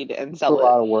copied and It's a sell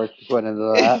lot of work to put into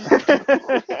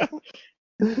that.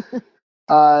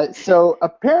 it. So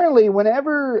apparently,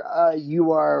 whenever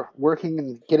you are working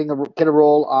and get a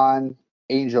role on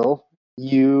Angel,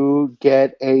 you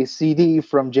get a CD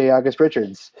from J. August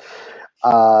Richards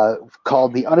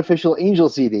called the Unofficial Angel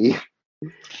CD.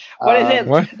 What is it?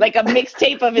 What? Like a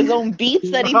mixtape of his own beats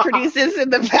that he produces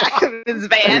in the back of his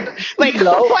van? Like,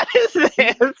 No. what is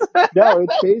this? No,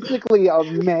 it's basically a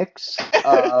mix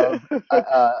of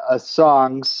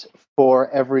songs for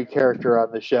every character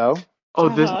on the show. Oh,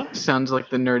 this Uh-huh. sounds like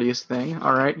the nerdiest thing.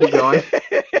 All right, keep going.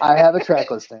 I have a track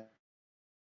listing.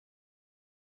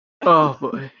 Oh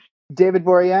boy. David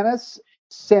Boreanaz,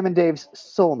 Sam and Dave's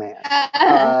Soul Man.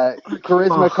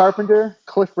 Charisma Oh. Carpenter,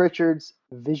 Cliff Richards,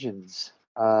 Visions.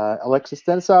 Alexis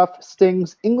Denisoff,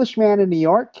 Sting's Englishman in New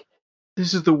York.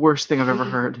 This is the worst thing I've ever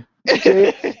heard.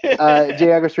 J.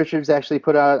 August Richards actually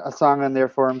put out a song on there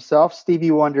for himself.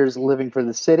 Stevie Wonder's Living for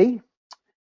the City.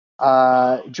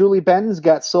 Julie Benz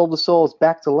got Soul to Soul's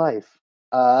Back to Life.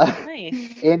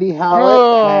 Nice. Andy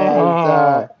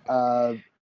Howlett has,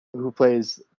 who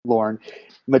plays Lorne,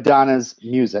 Madonna's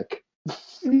Music.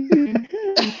 And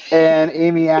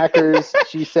Amy Ackers,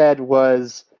 she said,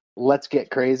 was Let's Get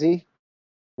Crazy,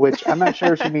 which I'm not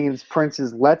sure if she means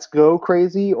Prince's Let's Go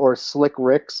Crazy or Slick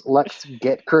Rick's Let's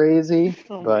Get Crazy,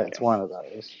 but it's one of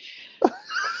those.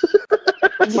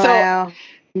 Wow.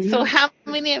 So how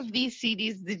many of these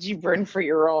CDs did you burn for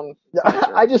your own?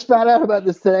 I just found out about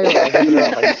this today when I was looking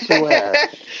it up, I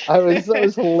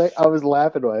swear. I was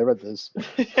laughing when I read this.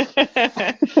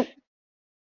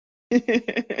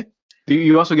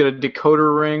 You also get a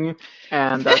decoder ring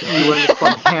and you win the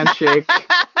club handshake.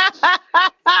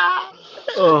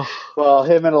 Oh, Well,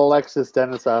 him and Alexis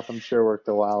Denisoff, I'm sure, worked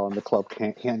a while on the club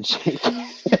handshake.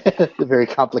 The very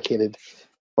complicated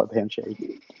club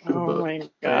handshake. Oh my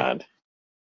god.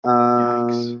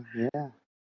 Yeah.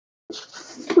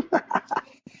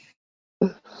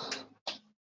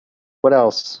 What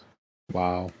else?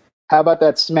 Wow. How about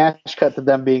that smash cut to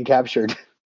them being captured?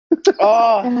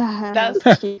 Oh,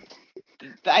 That's cute.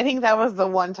 I think that was the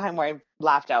one time where I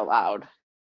laughed out loud.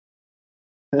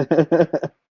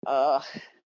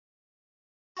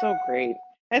 So great.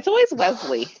 And it's always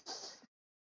Wesley.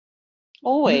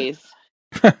 Always.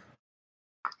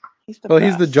 He's the Well,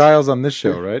 he's the best. Giles on this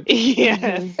show, right?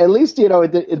 Yes. At least, it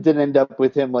didn't end up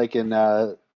with him like in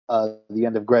the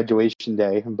end of Graduation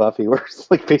Day in Buffy, where it's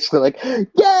like basically like,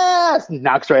 yes,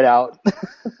 knocks right out.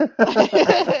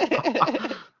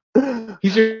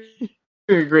 he's doing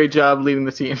a great job leading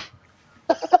the team.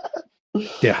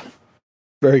 Yeah.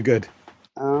 Very good.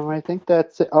 I think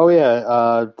that's it. Oh yeah,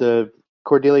 the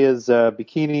Cordelia's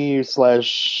bikini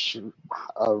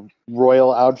 /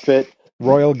 royal outfit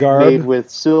Royal made Garb. with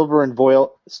silver and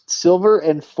foil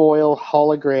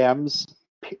holograms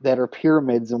that are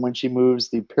pyramids, and when she moves,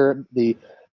 the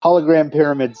hologram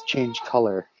pyramids change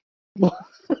color. What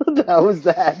the hell was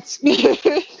that?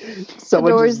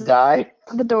 Someone doors- just die?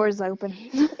 The door's open.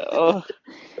 Oh.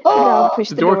 I'll push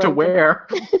The door to open. where?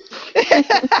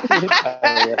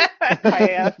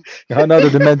 Yeah. Another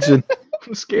dimension.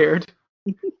 I'm scared.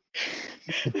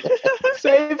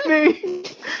 Save me!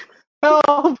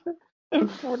 Help!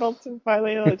 Portal to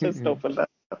Philela just opened up.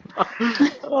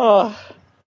 Oh.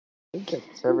 I think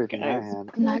that's everything I Guys. had.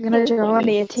 I'm not going to draw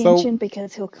any attention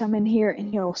because he'll come in here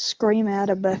and he'll scream out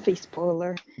a Buffy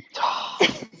spoiler.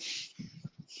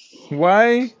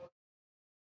 Why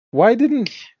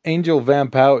didn't Angel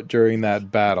vamp out during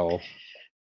that battle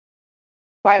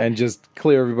Why? and just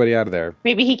clear everybody out of there?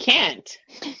 Maybe he can't.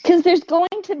 Because there's going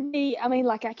to be,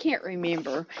 I can't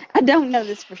remember. I don't know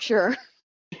this for sure.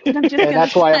 But I'm just And gonna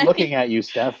that's why I'm say- looking at you,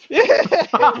 Steph. She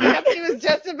was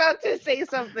just about to say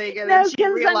something, and No, then she 'cause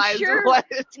I'm realized sure- what.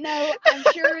 No, I'm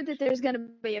sure that there's going to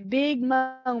be a big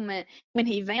moment when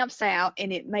he vamps out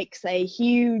and it makes a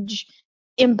huge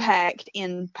impact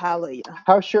in Pylia.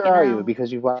 How sure You are know. you?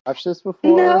 Because you've watched this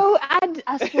before? No,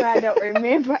 I swear I don't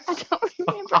remember. I don't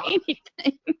remember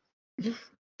anything.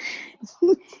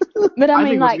 But I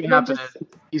mean, think like, what's they're going to happen just,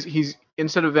 is he's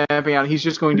instead of vamping out, he's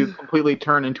just going to completely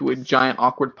turn into a giant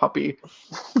awkward puppy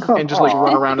and just like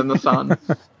run around in the sun.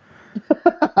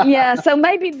 yeah, so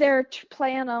maybe they're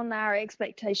playing on our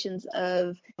expectations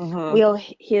of will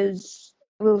his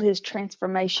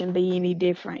transformation be any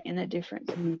different in a different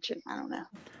dimension? I don't know.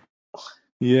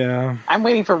 Yeah. I'm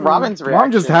waiting for Robin's Well, reaction.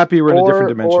 I'm just happy we're in a different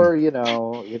dimension. Or, you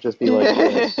just be like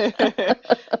this.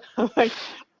 Like,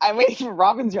 I'm waiting for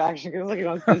Robin's reaction because he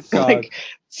wants to God. like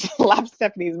slap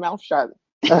Stephanie's mouth shut.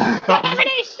 Stephanie,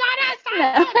 shut us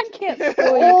I can't spoil you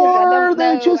because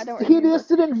I Or don't know. he just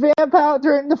didn't vamp out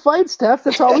during the fight, Steph.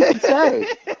 That's all we can say.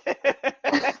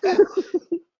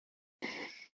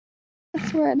 I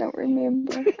swear I don't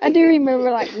remember. I do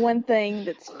remember like one thing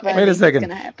that's funny Wait a that's second.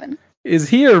 gonna happen. Is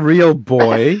he a real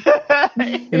boy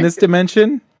in this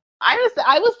dimension?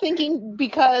 I was thinking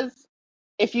because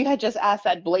if you had just asked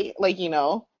that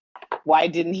why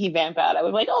didn't he vamp out? I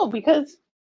was like, oh, because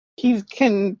he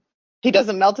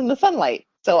doesn't melt in the sunlight.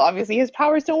 So obviously his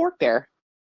powers don't work there.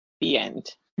 The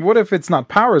end. What if it's not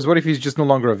powers? What if he's just no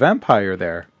longer a vampire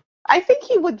there? I think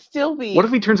he would still be. What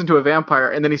if he turns into a vampire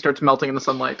and then he starts melting in the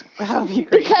sunlight? That would be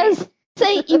great. Because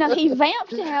see, he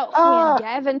vamped out when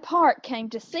Gavin Park came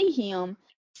to see him,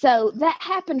 so that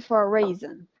happened for a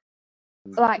reason.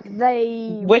 Like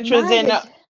which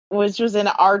was in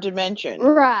our dimension.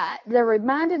 Right. They're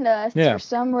reminding us Yeah. for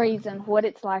some reason what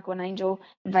it's like when Angel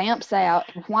vamps out,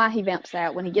 why he vamps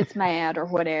out when he gets mad or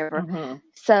whatever. Mm-hmm.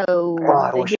 So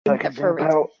I they wish did I that could for a vamp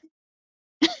reason. out.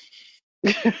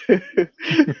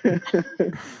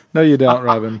 No, you don't,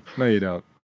 Robin. No, you don't.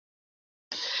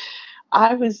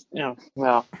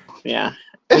 yeah.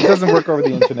 It doesn't work over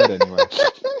the internet anyway.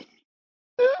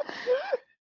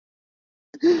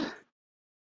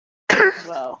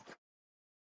 Well.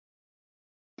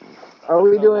 Are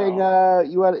we doing? Are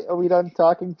we done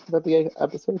talking about the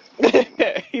episode?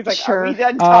 He's like, Sure. are we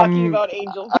done talking about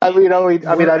Angel? I know we're already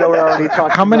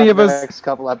talking How many about of the us- next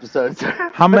couple episodes.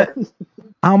 How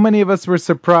many of us were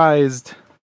surprised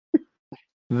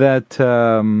that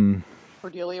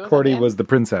Cordelia was Cordy at the was end? the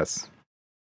princess?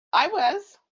 I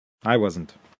was. I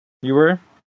wasn't. You were?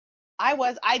 I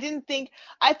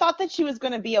thought that she was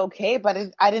going to be okay, but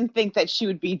I didn't think that she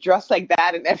would be dressed like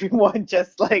that and everyone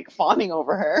just like fawning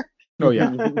over her. Oh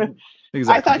yeah, exactly.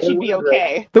 I thought she'd be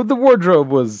okay. The wardrobe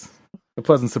was a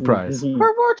pleasant surprise. Her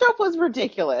wardrobe was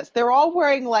ridiculous. They're all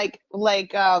wearing like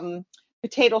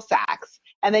potato sacks,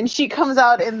 and then she comes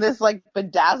out in this like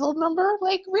bedazzled number.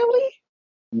 Like, really?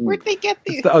 Where'd they get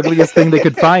these? It's the ugliest thing they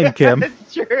could find, Kim.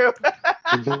 It's true.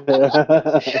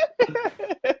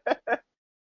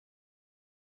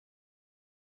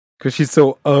 Because she's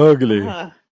so ugly.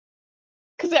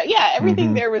 Because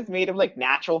everything there was made of like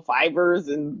natural fibers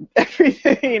and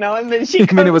everything, and then she. You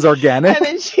mean it was organic? And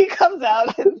then she comes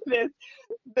out in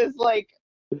this like,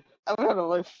 I don't know,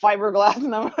 like fiberglass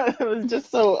number. It was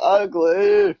just so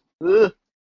ugly. Ugh.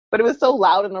 But it was so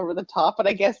loud and over the top. But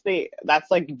I guess that's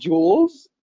like jewels,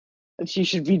 and she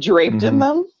should be draped in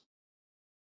them.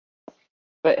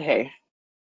 But hey.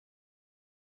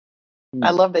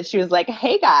 I love that she was like,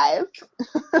 "Hey guys."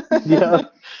 Yeah.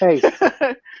 Hey.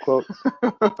 Quote.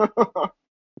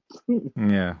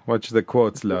 Yeah. Watch the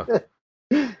quotes, lo.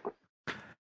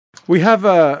 We have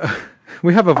a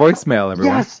voicemail,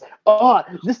 everyone. Yes. Oh, I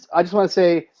just want to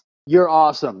say you're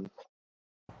awesome.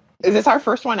 Is this our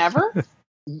first one ever?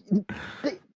 He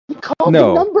called No.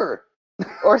 the number.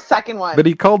 Or second one? But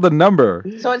he called the number.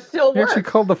 So it still He works. actually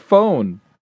called the phone.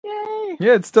 Yay.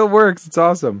 Yeah, it still works. It's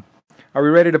awesome. Are we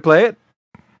ready to play it?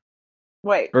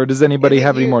 Wait. Or does anybody Is it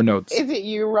have any you- more notes? Is it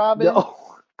you, Robin? No.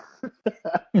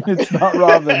 It's not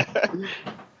Robin.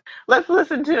 Let's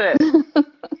listen to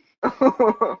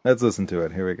it. Let's listen to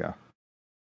it. Here we go.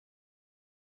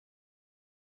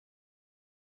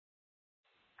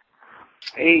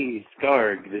 Hey,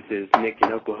 Scarg, this is Nick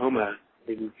in Oklahoma,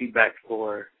 leaving feedback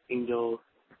for Angel,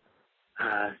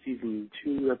 Season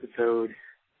 2, Episode,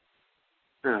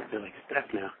 I feel like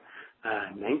Steph now,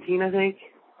 19, I think?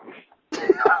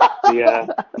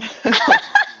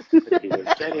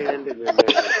 There's Dead End, and then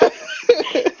there's,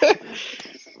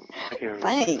 I can't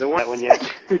remember the one yet.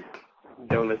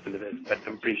 Don't listen to this, but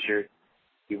I'm pretty sure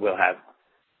you will have.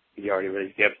 You already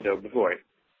released the episode before it.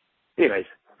 Anyways,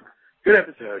 good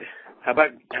episode. How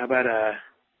about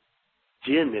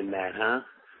Jin in that, huh?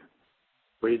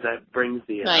 Where that brings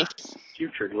the Nice.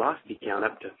 future Losty count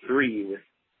up to 3 with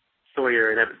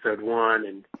Sawyer in episode 1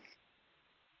 and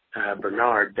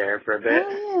Bernard there for a bit.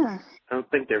 Oh, yeah. I don't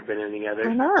think there have been any others.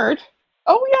 Bernard.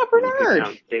 Oh yeah, You could Bernard.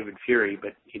 count David Fury,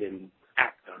 but he didn't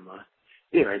act on Lost.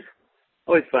 Anyways,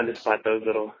 always fun to spot those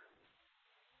little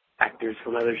actors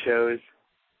from other shows.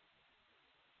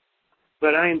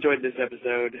 But I enjoyed this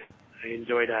episode. I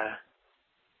enjoyed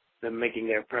them making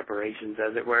their preparations,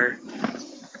 as it were.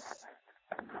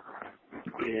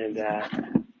 And,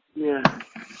 yeah,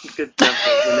 it's good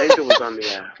stuff. When Angel was on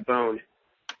the phone,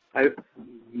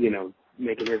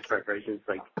 making his preparations,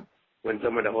 like when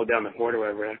someone to hold down the fort or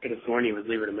whatever, I could have sworn he was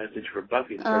leaving a message for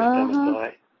Buffy the first time I saw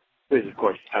it. Who's, of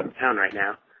course, out of town right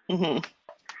now. Mm-hmm.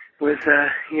 With,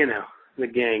 the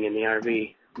gang in the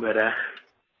RV. But,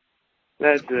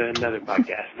 that's another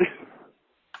podcast.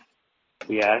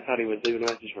 Yeah, I thought he was leaving a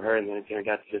message for her, and then it turned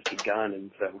out to just be gone,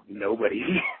 and so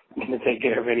nobody's going to take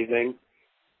care of anything.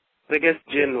 But I guess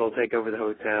Jen will take over the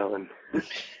hotel, and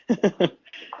I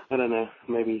don't know,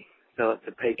 maybe sell it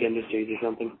to Paik Industries or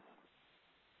something.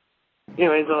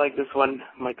 Anyways, I like this one.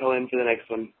 Might call in for the next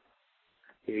one.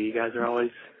 You guys are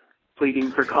always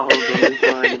pleading for calls on this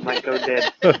line. It might go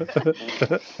dead.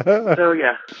 So,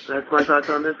 yeah, that's my thoughts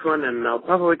on this one, and I'll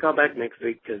probably call back next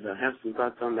week because I have some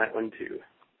thoughts on that one, too.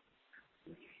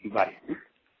 Bye.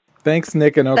 Thanks,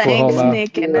 Nick in Oklahoma.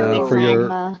 Thanks, Nick in for your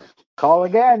Oklahoma. Call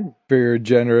again. for your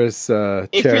generous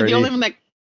If charity. you're the only one that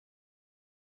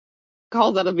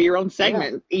calls out of your own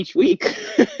segment each week.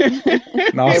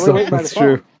 Also, wait, that's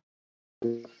true.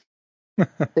 Take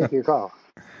your call.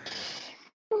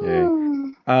 Yay.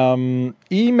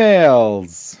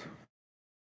 Emails.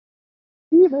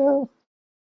 Email.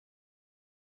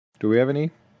 Do we have any?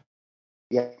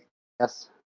 Yeah. Yes.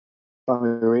 Want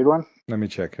me to read one? Let me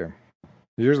check here. It's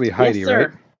usually Heidi, sir.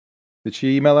 right? Did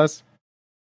she email us?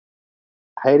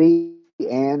 Heidi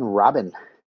and Robin.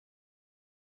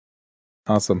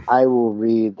 Awesome. I will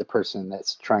read the person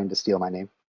that's trying to steal my name.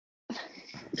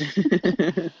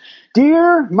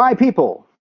 Dear my people,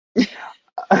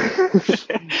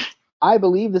 I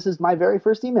believe this is my very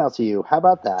first email to you. How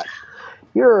about that?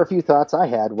 Here are a few thoughts I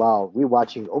had while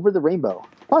rewatching Over the Rainbow,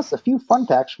 plus a few fun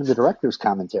facts from the director's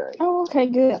commentary. Oh, okay,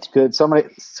 good. That's good. Somebody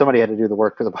had to do the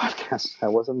work for the podcast.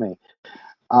 That wasn't me.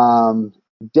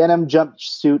 Denim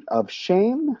jumpsuit of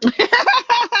shame.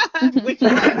 Which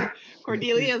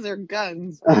Cordelia's are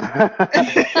guns.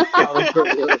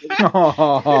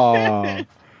 Aw.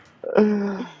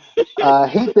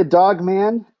 Hate the dog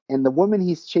man, and the woman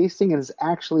he's chasing is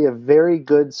actually a very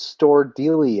good store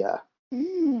Delia.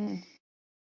 Mm.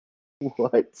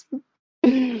 What?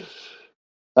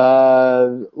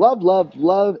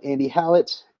 Love Andy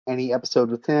Hallett. Any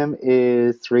episode with him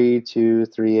is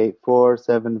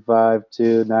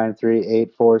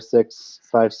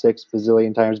 323847529384656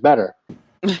 bazillion times better.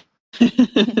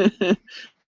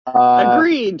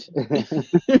 Agreed.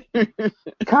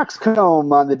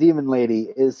 Coxcomb on the Demon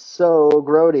Lady is so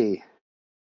grody.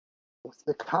 What's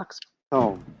the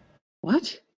coxcomb?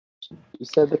 What? You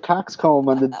said the coxcomb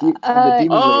on the Demon Lady. Is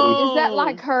that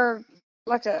like her,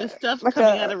 like The a stuff like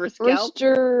coming a out of her scalp?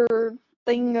 rooster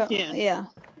thing? Yeah. Yeah.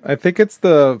 I think it's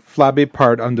the flabby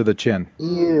part under the chin.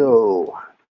 Ew.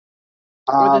 Or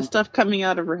the stuff coming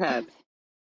out of her head.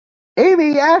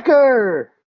 Amy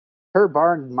Acker! Her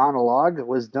barn monologue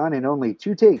was done in only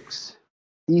 2 takes.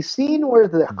 The scene where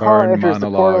the car Barn enters the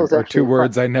portal monologue is are actually 2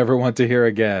 words I never want to hear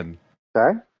again.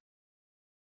 Sorry?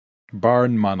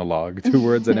 Barn monologue. 2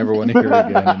 words I never want to hear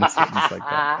again in a sentence like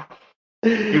that.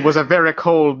 It was a very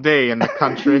cold day in the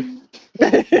country.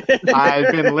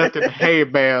 I'd been lifting hay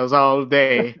bales all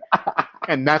day,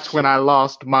 and that's when I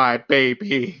lost my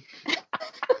baby.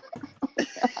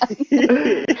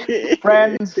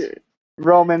 Friends,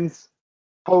 Romans,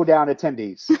 hoe down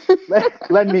attendees.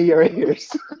 Lend me your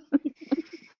ears.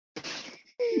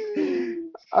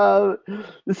 The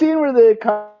scene where the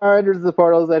car enters the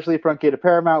portal is actually front gate of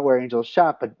Paramount, where Angel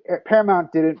shot, but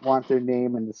Paramount didn't want their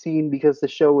name in the scene because the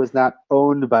show was not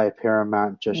owned by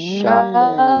Paramount, just shot there.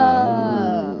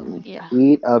 Oh, yeah.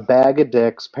 Eat a bag of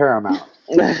dicks, Paramount.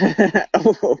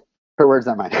 Oh, Her words,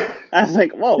 not mine. I was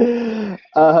like, whoa.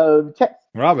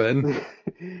 Robin.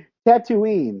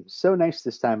 Tatooine, so nice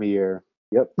this time of year.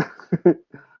 Yep.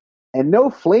 And no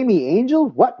flamey angel?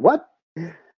 What?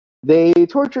 They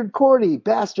tortured Cordy,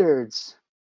 bastards.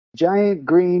 Giant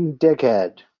green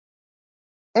dickhead.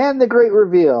 And the great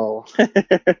reveal.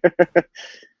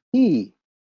 This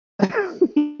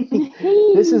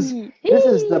is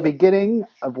the beginning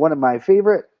of one of my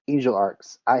favorite Angel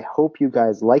arcs. I hope you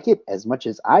guys like it as much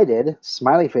as I did.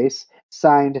 Smiley face.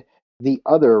 Signed, the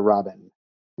other Robin.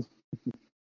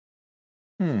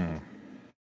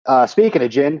 Speaking of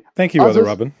Jin. Thank you, other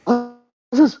Robin.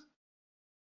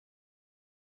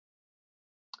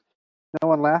 No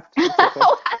one laughed? It's okay.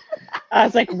 I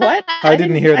was like, what? I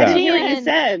didn't hear I that. didn't hear what you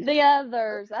said. The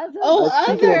others. Oh,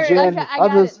 Speaking of others. Jen, I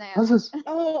got it now.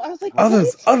 Oh, I was like,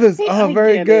 Others. what? Oh, I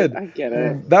very get good. it. I get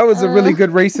it. That was a really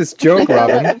good racist joke,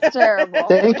 Robin. That's terrible.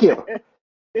 Thank you.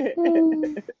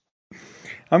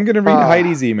 I'm going to read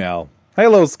Heidi's email.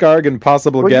 Hello, Scarg and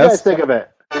possible What do you guys guest. think of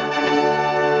it?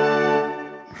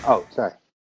 Oh, sorry.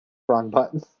 Wrong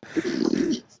button.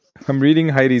 I'm reading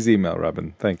Heidi's email,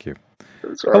 Robin. Thank you.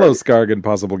 Hello, Scarg and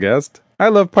possible guest. I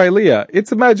love Pylea.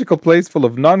 It's a magical place full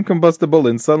of non-combustible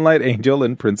and sunlight angel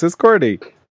and Princess Cordy.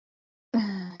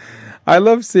 I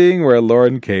love seeing where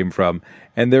Lauren came from,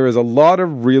 and there is a lot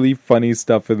of really funny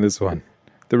stuff in this one.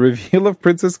 The reveal of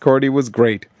Princess Cordy was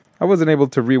great. I wasn't able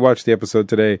to rewatch the episode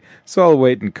today, so I'll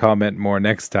wait and comment more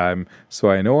next time, so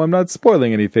I know I'm not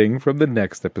spoiling anything from the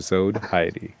next episode,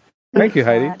 Heidi. Thank you,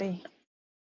 Heidi.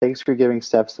 Thanks for giving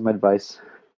Steph some advice.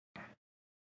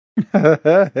 I'm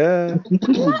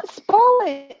not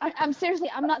spoiling. I'm seriously,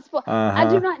 I'm not spoiling. I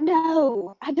do not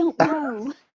know. I don't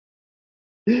know.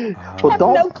 Well, I have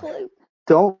no clue.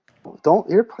 Don't.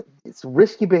 It's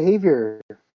risky behavior.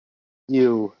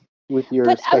 You with your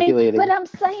speculating. But I'm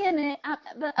saying it.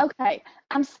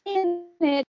 I'm saying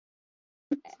it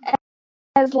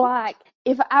as like,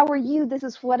 if I were you, this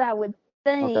is what I would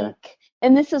think,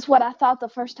 and this is what I thought the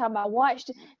first time I watched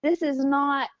it. This is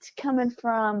not coming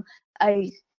from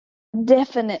a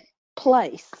definite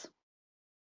place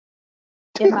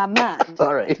in my mind.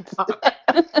 All right.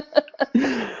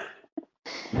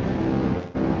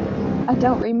 I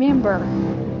don't remember.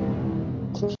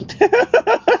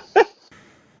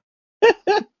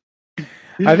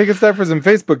 I think it's time for some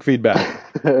Facebook feedback.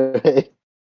 Okay.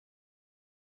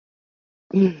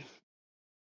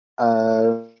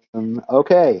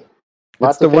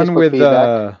 It's the one with we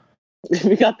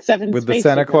got 7 with the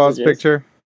Santa Claus messages. picture.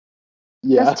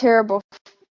 Yeah. That's terrible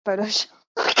Photoshop.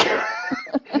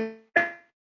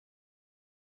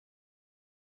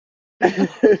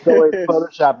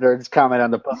 Photoshop nerds comment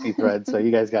on the puppy thread, so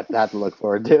you guys got that to look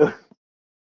forward to.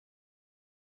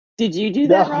 Did you do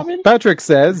that, Robin? Patrick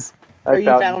says. I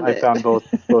found both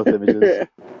images.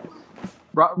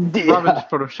 Robin's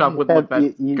Photoshop would look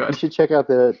that you good. should check out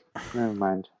the... Never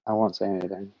mind. I won't say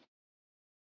anything.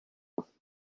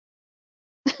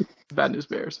 Bad News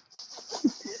Bears.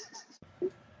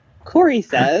 Corey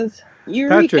says,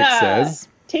 Eureka! Patrick says,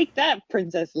 take that,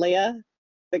 Princess Leia.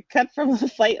 The cut from the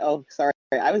fight. Oh, sorry.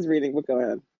 I was reading. Go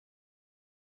ahead.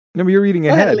 No, but you're reading Go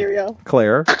ahead, ahead, Lirio.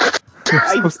 Claire. You're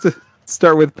supposed to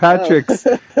start with Patrick's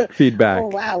feedback. Oh,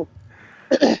 wow.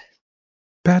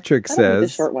 Patrick I don't read the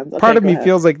says, short ones. Okay, part of go me ahead.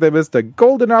 feels like they missed a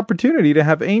golden opportunity to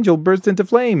have Angel burst into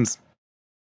flames.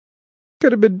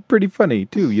 Could have been pretty funny,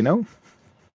 too, you know?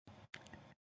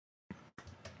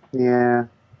 Yeah.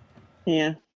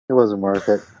 Yeah. It wasn't worth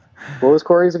it. What was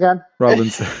Corey's again?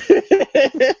 Robinson.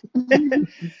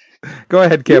 Go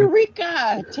ahead, Kim.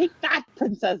 Eureka! Take that,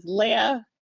 Princess Leia.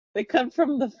 They cut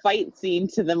from the fight scene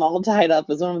to them all tied up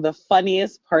as one of the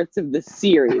funniest parts of the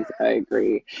series. I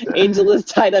agree. Angel is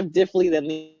tied up differently than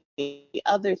the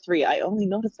other 3. I only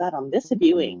noticed that on this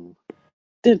viewing.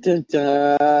 Dun, dun,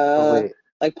 dun. Oh, wait.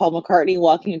 Like Paul McCartney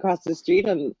walking across the street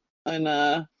on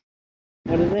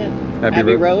what is it?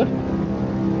 Abbey Road.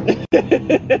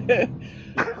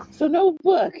 So no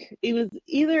book. It was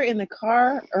either in the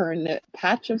car or in a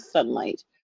patch of sunlight.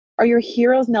 Are your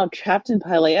heroes now trapped in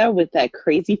Pylea with that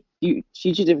crazy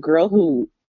fugitive girl who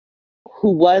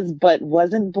was but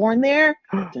wasn't born there?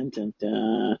 Dun, dun,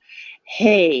 dun.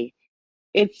 Hey,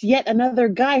 it's yet another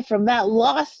guy from that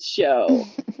Lost show.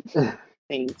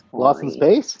 Thanks, Corey. Lost in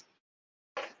Space?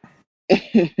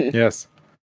 Yes.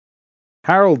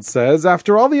 Harold says,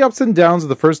 after all the ups and downs of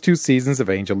the first 2 seasons of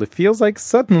Angel, it feels like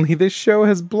suddenly this show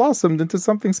has blossomed into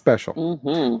something special.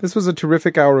 Mm-hmm. This was a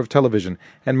terrific hour of television,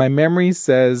 and my memory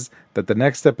says that the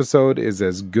next episode is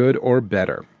as good or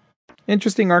better.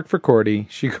 Interesting arc for Cordy.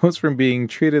 She goes from being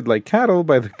treated like cattle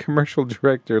by the commercial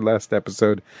director last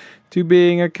episode, to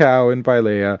being a cow in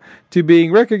Pylea, to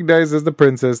being recognized as the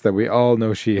princess that we all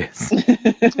know she is.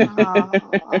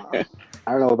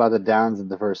 I don't know about the downs in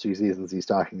the first 2 seasons he's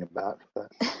talking about.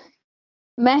 But...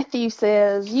 Matthew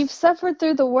says, you've suffered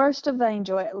through the worst of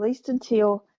Angel, at least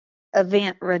until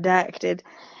event redacted.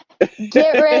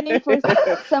 Get ready for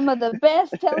some of the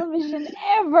best television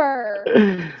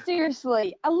ever.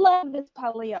 Seriously, I love this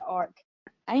Pylea arc.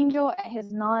 Angel at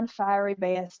his non-fiery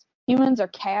best. Humans are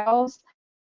cows.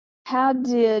 How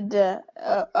did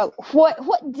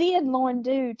what did Lauren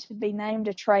do to be named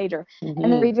a traitor? Mm-hmm.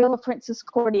 And the reveal of Princess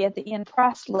Cordy at the end,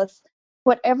 priceless.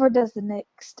 Whatever does the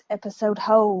next episode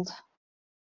hold?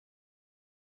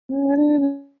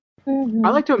 I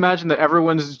like to imagine that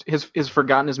everyone has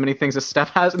forgotten as many things as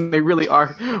Steph has, and they really are.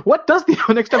 What does the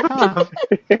next episode have?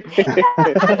 I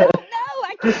don't know.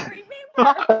 I can't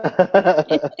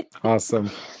remember.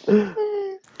 Awesome.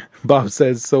 Bob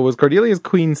says, so was Cordelia's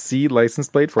Queen C license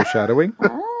plate foreshadowing?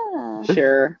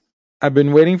 Sure. I've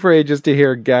been waiting for ages to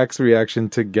hear Gak's reaction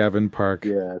to Gavin Park.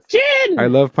 Yes. Jin! I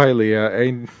love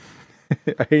Pylea.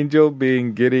 Angel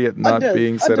being giddy at not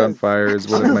being set on fire is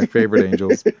one of my favorite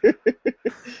angels.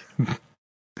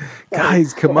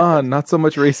 Guys, come on. Not so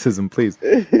much racism, please.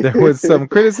 There was some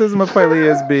criticism of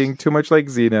Pylea as being too much like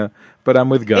Xena, but I'm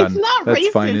with Gunn. It's not That's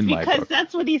racist fine in my because book.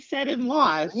 that's what he said in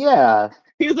Lost. Yeah.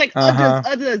 He was like, Uh-huh.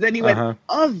 others, and he went,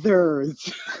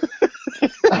 others.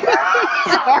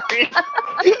 Sorry.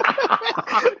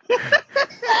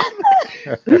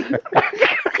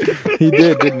 He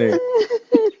did, didn't he?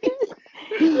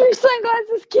 Your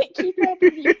sunglasses can't keep up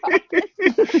with you.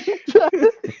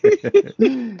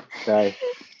 Sorry.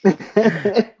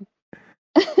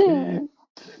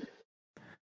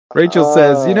 Rachel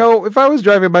says, if I was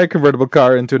driving my convertible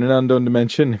car into an unknown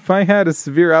dimension, if I had a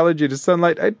severe allergy to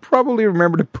sunlight, I'd probably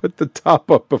remember to put the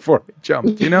top up before I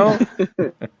jumped, Yeah.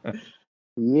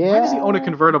 Why does he own a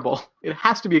convertible? It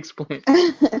has to be explained.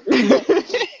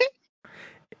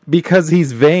 Because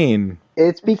he's vain.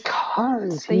 It's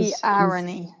because The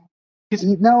irony.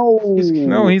 No,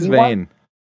 he's vain.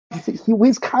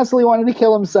 He's constantly wanting to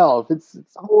kill himself. It's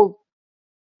a whole.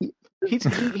 He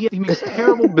makes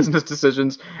terrible business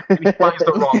decisions and he buys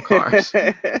the wrong cars.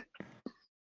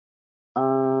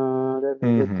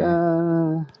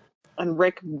 And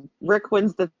Rick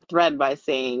wins the thread by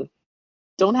saying,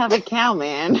 "Don't have a cow,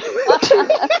 man."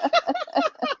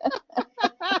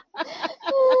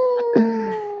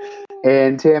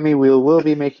 And Tammy, we will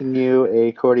be making you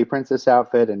a Cordy Princess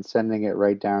outfit and sending it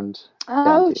right down.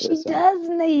 Oh, to she you, so. does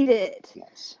need it.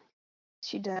 Yes.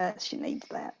 She does. She needs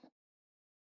that.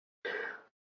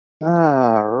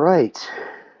 All right.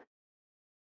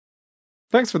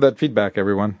 Thanks for that feedback,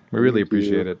 everyone. We really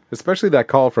appreciate it. Especially that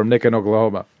call from Nick in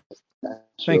Oklahoma.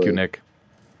 Thank you, Nick.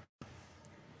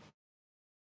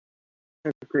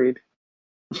 Agreed.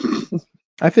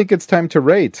 I think it's time to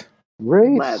rate.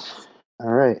 Let's. All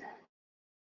right.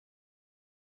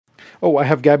 Oh, I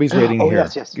have Gabby's rating here.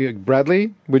 Yes.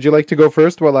 Bradley, would you like to go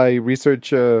first while I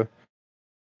research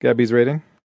Gabby's rating?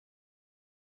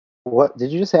 What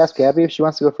did you just ask Gabby if she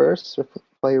wants to go first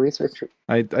while you research?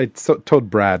 I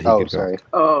told Brad he could go. Sorry.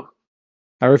 Oh.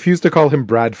 I refused to call him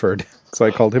Bradford, so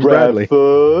I called him Bradley.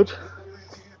 Bradford.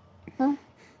 Huh?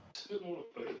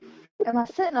 Am I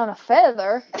sitting on a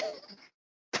feather?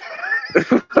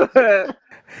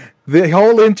 The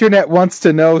whole internet wants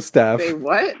to know, Steph. Say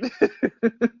what?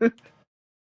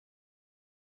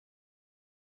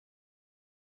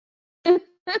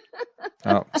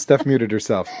 Oh, Steph muted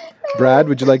herself. Brad,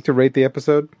 would you like to rate the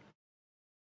episode?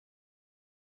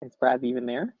 Is Brad even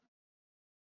there?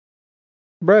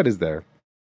 Brad is there.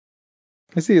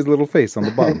 I see his little face on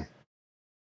the bottom.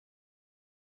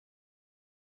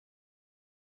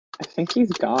 I think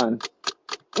he's gone.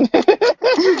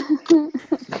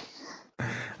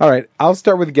 All right, I'll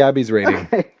start with Gabby's rating.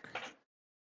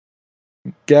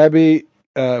 Gabby,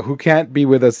 who can't be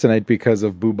with us tonight because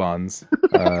of bubons.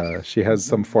 She has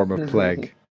some form of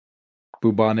plague,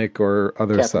 bubonic or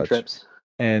other Captain such, Trips.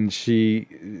 and she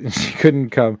couldn't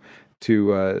come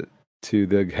to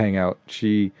the hangout.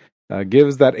 She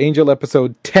gives that Angel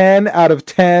episode 10 out of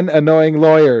 10 annoying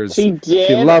lawyers. She did.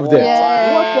 She loved it.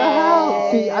 Yay. What the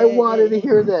hell? See, I wanted to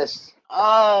hear this.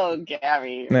 Oh,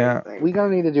 Gabby. Yeah. We're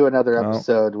gonna need to do another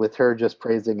episode with her just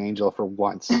praising Angel for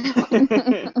once.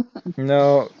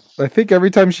 No, I think every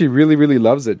time she really, really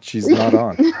loves it, she's not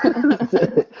on.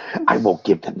 I won't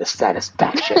give them the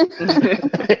satisfaction.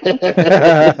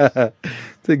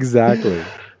 Exactly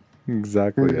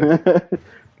it.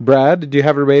 Brad, do you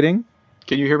have a rating?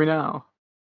 Can you hear me now?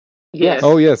 Yes.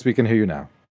 Oh, yes, we can hear you now.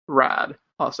 Rad.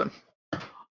 Awesome.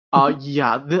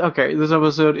 Okay, this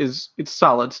episode it's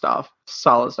solid stuff.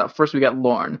 Solid stuff. First we got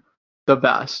Lorne, the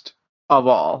best of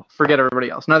all. Forget everybody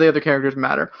else. None of the other characters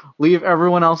matter. Leave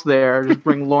everyone else there. Just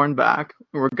bring Lorne back.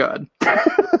 We're good.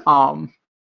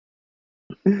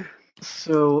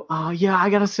 So I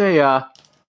gotta say,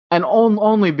 and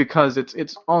only because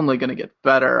it's only gonna get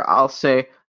better. I'll say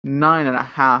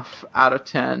 9.5 out of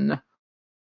 10.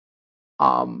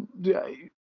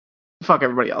 Fuck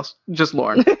everybody else. Just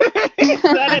Lorne.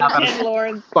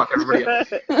 Lorne. Fuck everybody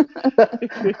else.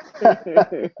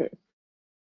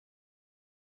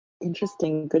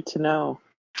 Interesting. Good to know.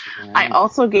 I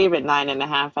also gave it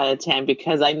 9.5 out of 10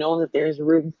 because I know that there's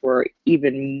room for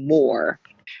even more,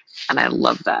 and I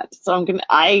love that. So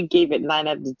I gave it 9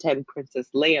 out of 10 Princess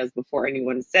Leia's before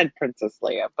anyone said Princess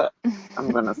Leia, but I'm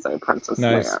gonna say Princess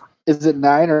Nice. Leia. Is it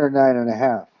 9 or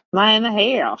 9.5?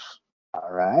 9.5.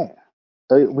 All right.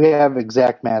 So we have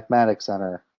exact mathematics on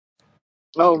our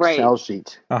Oh right, Excel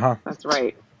sheet. that's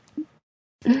right.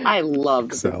 I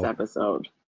loved Excel. this episode.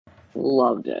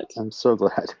 Loved it. I'm so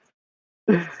glad.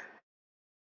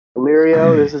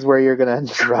 Lirio, this is where you're gonna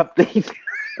drop the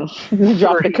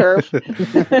Drop the curve.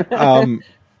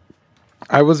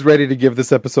 I was ready to give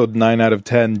this episode 9 out of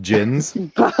 10 gins,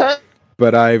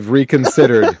 but I've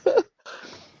reconsidered.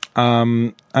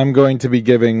 I'm going to be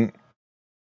giving...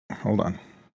 Hold on.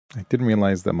 I didn't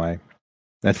realize that my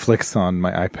Netflix on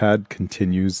my iPad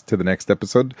continues to the next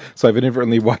episode, so I've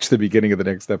inadvertently watched the beginning of the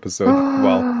next episode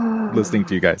while listening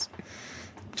to you guys.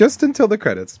 Just until the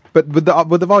credits, but with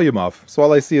the volume off, so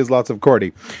all I see is lots of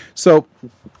Cordy. So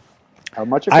How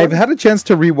much? I've had a chance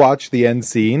to rewatch the end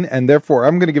scene, and therefore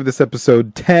I'm going to give this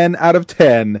episode 10 out of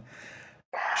 10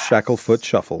 Shacklefoot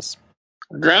Shuffles.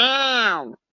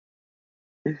 Damn.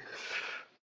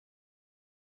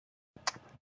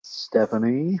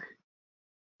 Stephanie.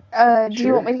 Do you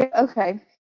Sure. want me to go? Okay.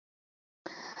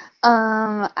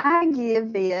 I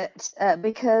give it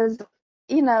because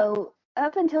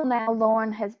up until now,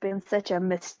 Lauren has been such a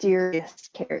mysterious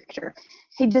character.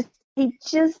 He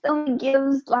just only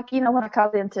gives, like, when I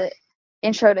called into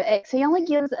Intro to X, he only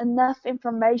gives enough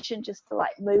information just to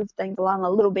like move things along a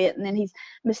little bit, and then he's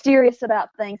mysterious about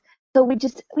things. So we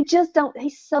just don't.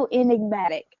 He's so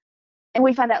enigmatic, and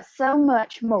we find out so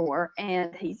much more,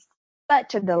 and he's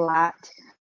such a delight,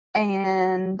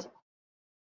 and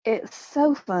it's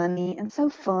so funny and so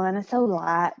fun and so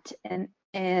light, and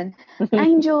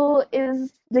Angel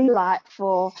is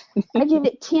delightful. I give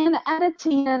it 10 out of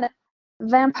 10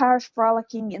 vampires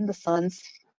frolicking in the suns.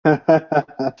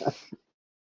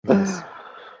 Nice.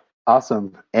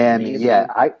 Awesome. And Amazing. yeah,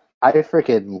 I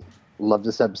freaking love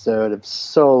this episode. I'm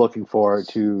so looking forward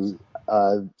to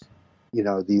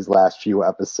these last few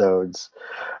episodes,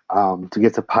 to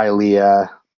get to Pylea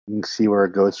and see where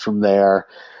it goes from there.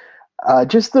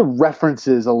 Just the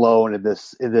references alone in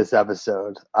this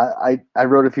episode. I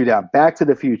wrote a few down. Back to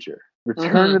the Future,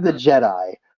 Return of the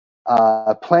Jedi,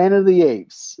 Planet of the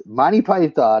Apes, Monty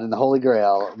Python and the Holy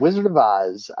Grail, Wizard of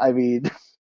Oz. I mean,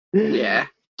 Yeah.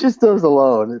 just those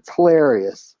alone, it's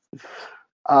hilarious.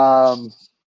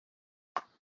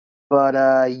 But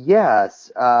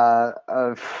yes.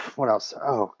 What else?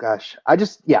 Oh gosh,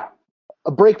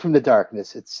 a break from the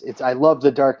darkness. It's. I love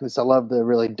the darkness. I love the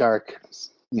really dark,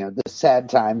 the sad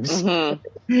times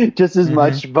just as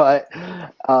much. But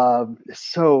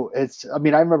so it's. I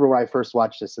mean, I remember when I first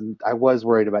watched this, and I was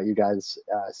worried about you guys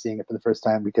seeing it for the first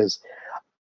time because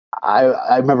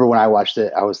I remember when I watched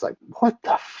it, I was like, "What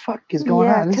the fuck is going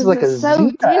on? This is 'cause like a it's so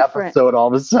Xena different. episode all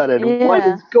of a sudden. What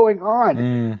Yeah. is going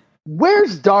on?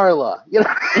 Where's Darla?"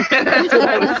 That's what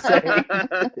I was saying.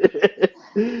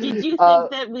 Did you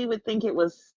think that we would think it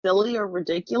was silly or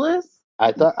ridiculous?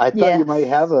 I thought Yes. you might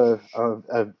have a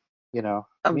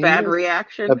Bad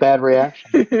reaction? a bad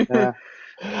reaction. Yeah.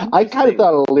 I kind of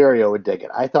thought Illyrio would dig it.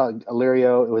 I thought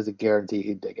Illyrio, it was a guarantee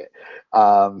he'd dig it.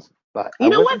 But You I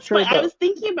know wasn't what's sure funny? I about- was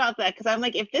thinking about that because I'm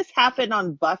like, if this happened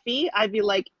on Buffy, I'd be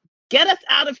like, get us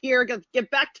out of here, get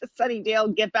back to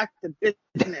Sunnydale, get back to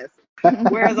business.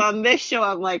 Whereas on this show,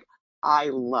 I'm like, I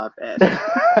love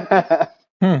it.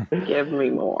 Give me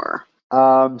more.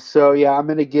 So yeah, I'm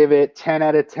gonna give it 10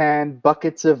 out of 10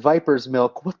 buckets of Viper's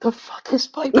milk. What the fuck is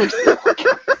Viper's milk?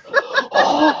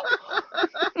 Oh.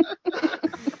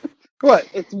 What?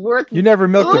 It's worth. You never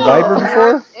milked a viper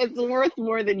before? It's worth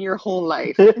more than your whole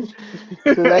life. So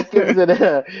that gives it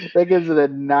a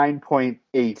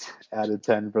 9.8 out of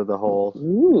 10 for the whole.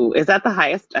 Ooh, is that the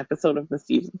highest episode of the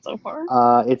season so far?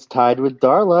 It's tied with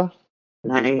Darla.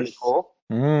 which is pretty Nice. cool.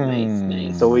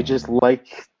 Nice. So we just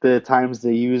like the times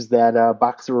they use that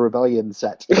Boxer Rebellion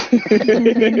set.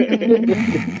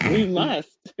 We must.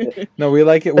 No, we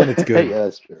like it when it's good. Yeah,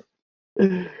 that's true.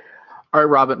 All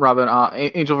right, Robin.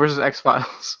 Angel versus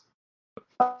X-Files.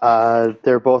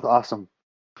 They're both awesome.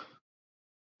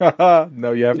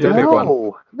 No, you have to pick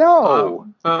one. No.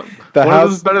 The one of house,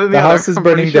 them's better than the the house other, is I'm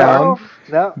burning pretty sure. down.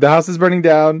 No. The house is burning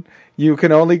down. You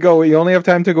only have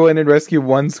time to go in and rescue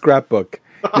one scrapbook.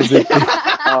 Is it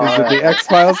the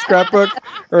X-Files scrapbook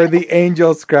or the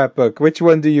Angel scrapbook? Which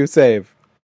one do you save?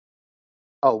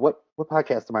 Oh, what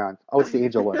podcast am I on? Oh, it's the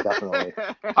Angel one, definitely.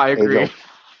 I agree.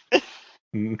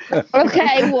 Angel.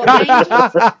 Okay, well,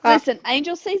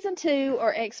 Angel season 2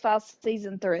 or X-Files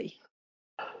season 3?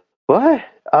 What?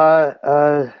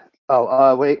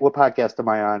 Wait, what podcast am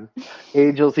I on?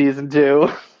 Angel season 2.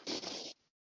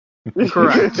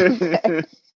 Correct.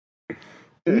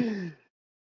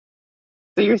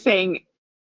 So you're saying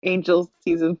Angels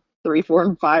season 3, 4,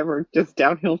 and 5 are just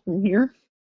downhill from here?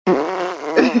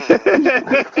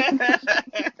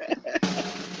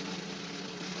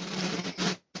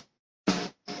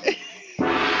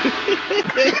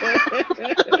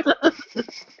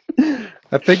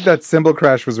 I think that cymbal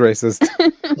crash was racist.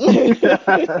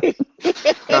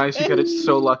 Guys, you got it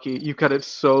so lucky. You got it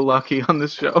so lucky on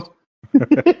this show.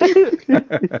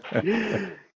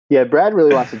 Yeah, Brad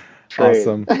really wants to trade.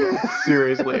 Awesome.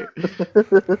 Seriously.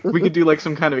 We could do like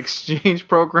some kind of exchange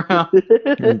program.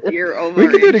 You're over We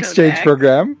could do an Angel exchange X.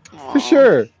 program for Aw.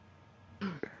 sure.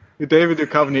 David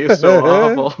Duchovny is so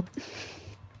awful.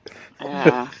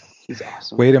 He's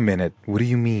awesome. Wait a minute. What do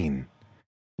you mean?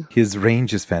 His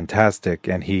range is fantastic,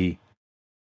 and he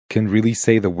can really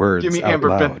say the words Give me out Amber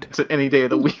loud. Benson any day of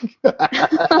the week.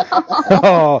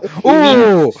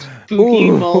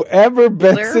 Spooky Amber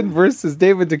Benson versus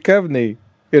David Duchovny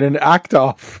in an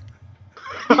act-off.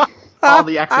 All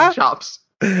the acting chops.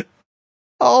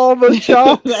 All the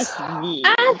chops. That's me.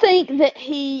 I think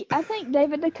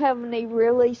David Duchovny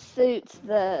really suits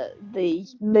the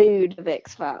mood of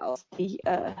X-Files.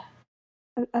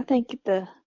 I think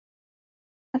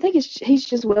he's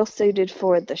just well suited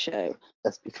for the show.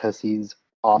 That's because he's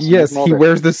awesome. Yes, as he Mulder.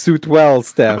 wears the suit well,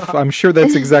 Steph. I'm sure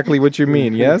that's exactly what you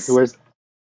mean, yes? He wears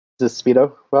the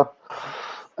Speedo well.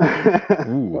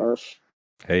 Ooh.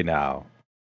 Hey now.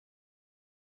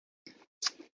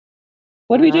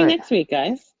 What are we doing Alright. next week,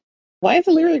 guys? Why is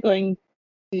Illyria going?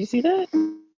 Did you see that?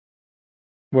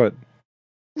 What?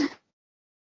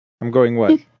 I'm going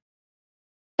what?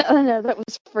 Oh no, that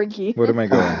was freaky. What am I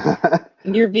going?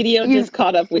 Your video just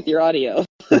caught up with your audio.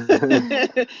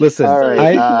 Listen, All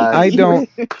right, I don't.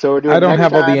 So we're doing I don't next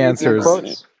have all the time in answers.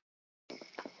 quotes?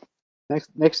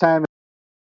 Next time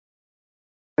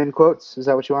in quotes. Is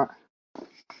that what you want?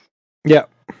 Yeah.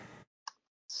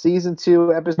 Season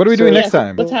 2 episode. What are we doing Yes, next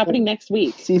time? What's happening next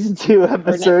week? Season 2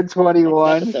 episode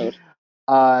 21. Next episode.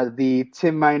 The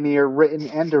Tim Minear written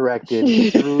and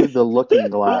directed Through the Looking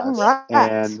Glass. Alright.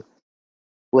 And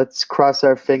let's cross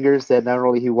our fingers that not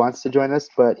only he wants to join us,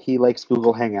 but he likes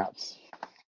Google Hangouts.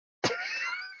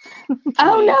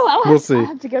 Oh no, We'll see. I'll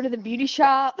have to go to the beauty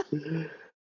shop. If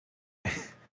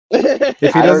he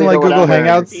I doesn't already like know what Google I'm wearing.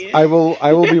 Hangouts,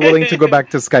 I will be willing to go back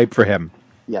to Skype for him.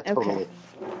 Yeah, totally.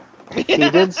 Okay. He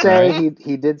did say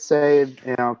he did say,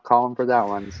 call him for that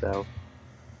one, so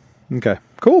Okay,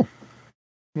 cool.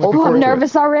 Looking Oh, I'm forward to it.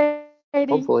 nervous already.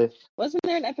 hopefully. Wasn't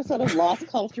there an episode of Lost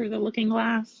called Through the Looking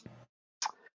Glass?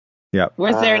 Yeah.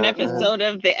 Was there an Uh, episode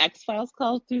of The X-Files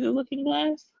called Through the Looking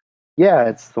Glass? Yeah,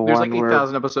 it's the There's one like where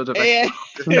 8,000 episodes of Yeah. it.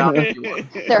 There's bound to be one.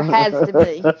 There has to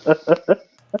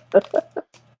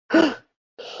be.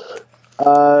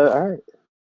 All right.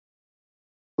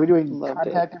 We're doing Loved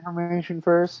contact information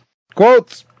first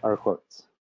Quotes. or quotes?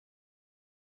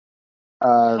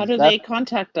 How do they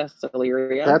contact us,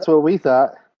 Illyria? That's what we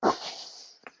thought. Oh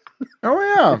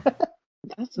yeah.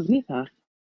 That's what we thought.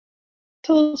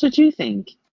 Tell us what you think.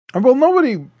 Well,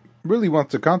 nobody really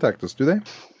wants to contact us, do they?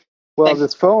 Well,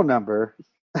 this phone number.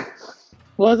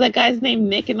 Well, that guy's name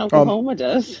Nick in Oklahoma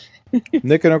does. Nick in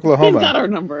He's got Oklahoma. our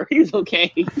number. He's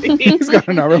okay. He's got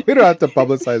a number. We don't have to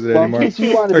publicize it Well, in anymore. case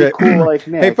you want to Okay. be cool like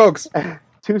Nick. Hey, folks.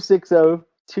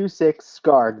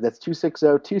 260-26-SCARG. That's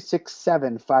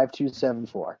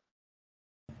 260-267-5274.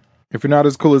 If you're not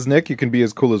as cool as Nick, you can be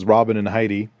as cool as Robin and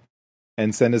Heidi,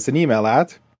 and send us an email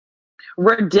at.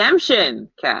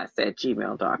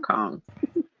 RedemptionCast@gmail.com.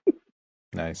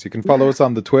 Nice. You can follow us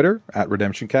on the Twitter at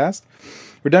RedemptionCast.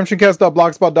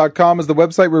 RedemptionCast.blogspot.com is the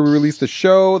website where we release the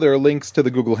show. There are links to the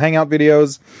Google Hangout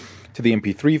videos, to the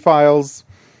MP3 files,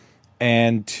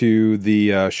 and to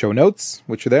the show notes,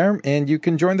 which are there. And you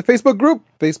can join the Facebook group,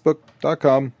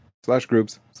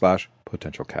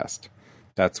 facebook.com/groups/potentialcast.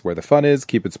 That's where the fun is.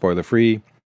 Keep it spoiler free,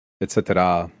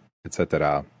 etc.,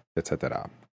 etc., etc.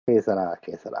 Que sera,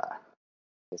 que sera,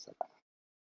 que sera.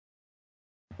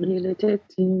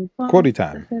 Quotey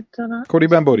time. Quotey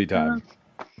Bambodi time.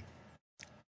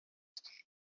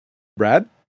 Brad, do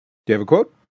you have a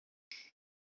quote?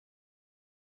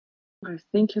 I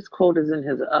think his quote is in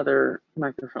his other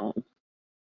microphone.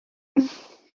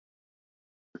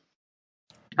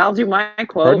 I'll do my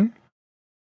quote. Pardon?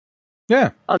 Yeah.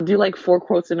 I'll do like 4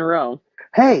 quotes in a row.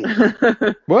 Hey,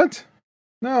 What?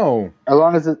 No.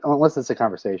 unless it's a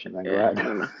conversation, then go Yeah, I ahead.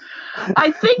 don't know. I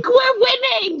think we're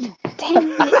winning.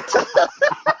 Damn it.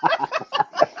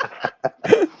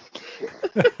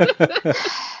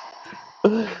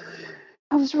 I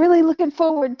was really looking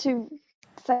forward to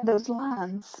say those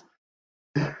lines.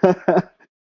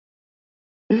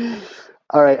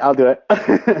 All right, I'll do it.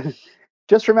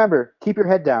 Just remember, keep your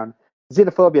head down.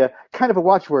 Xenophobia, kind of a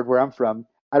watchword where I'm from.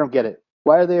 I don't get it.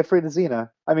 Why are they afraid of Xena?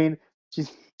 I mean,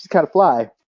 she's kind of fly.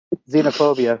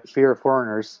 Xenophobia, fear of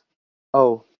foreigners.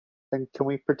 Oh, then can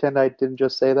we pretend I didn't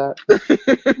just say that?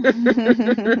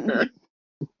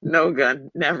 No, Gun,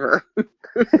 never.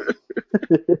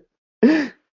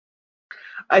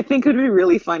 I think it would be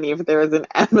really funny if there was an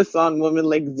Amazon woman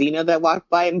like Xena that walked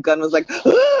by and Gun was like,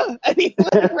 "Ah!" and he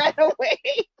like, ran away.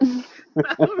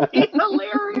 That would be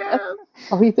hilarious.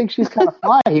 Oh, he thinks she's kind of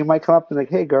fly. He might come up and be like,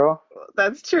 hey, girl.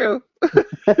 That's true.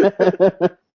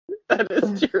 That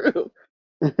is true.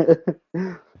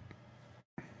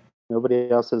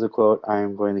 Nobody else has a quote. I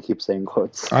am going to keep saying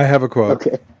quotes. I have a quote.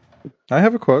 Okay. I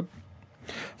have a quote.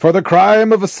 For the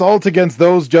crime of assault against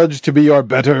those judged to be your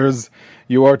betters,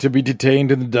 you are to be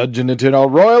detained in the dungeon until our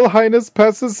Royal Highness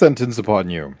passes sentence upon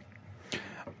you.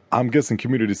 I'm guessing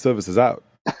community service is out.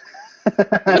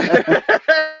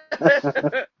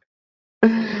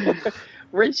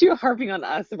 Weren't you harping on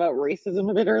us about racism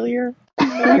a bit earlier?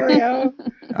 Mario?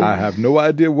 I have no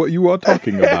idea what you are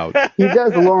talking about. He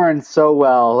does Lauren so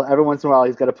well. Every once in a while,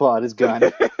 he's got to pull out his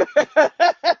gun.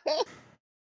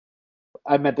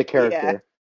 I meant the character.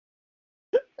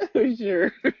 Oh,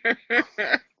 sure.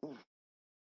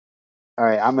 All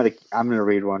right, I'm gonna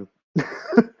read one.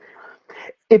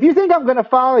 If you think I'm gonna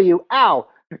follow you, ow!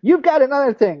 You've got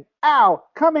another thing, ow,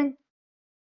 coming.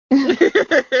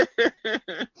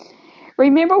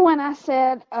 Remember when I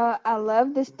said I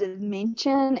love this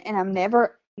dimension and I'm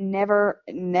never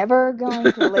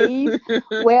going to leave?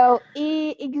 Well,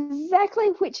 exactly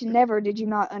which never did you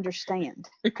not understand?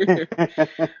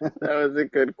 That was a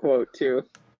good quote, too.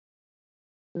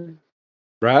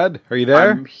 Brad, are you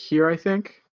there? I'm here, I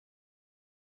think.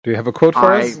 Do you have a quote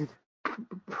for us? You've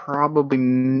probably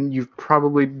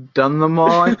done them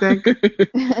all, I think.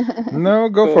 No,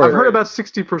 go for I've it. heard about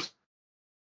 60%,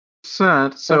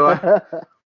 so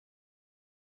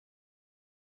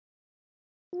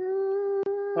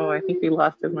Oh, I think we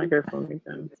lost his microphone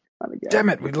again. Damn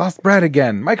it, we lost Brad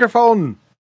again. Microphone!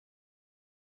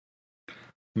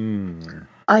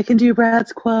 I can do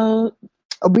Brad's quote.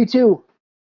 Oh, me too.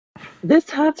 This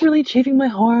hat's really chafing my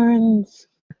horns.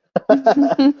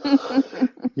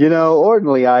 You know,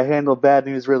 ordinarily I handle bad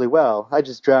news really well. I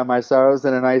just drown my sorrows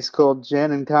in an ice cold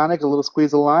gin and tonic, a little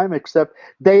squeeze of lime, except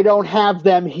they don't have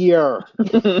them here.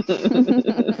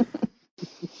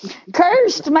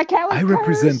 Cursed, my cow is I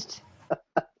represent- cursed.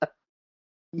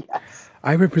 Yes.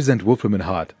 I represent Wolfram and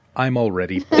Hot. I'm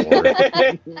already bored.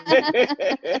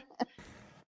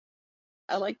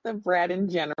 I like the Brad and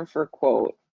Jennifer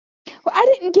quote. Well, I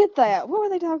didn't get that. What were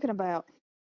they talking about?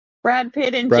 Brad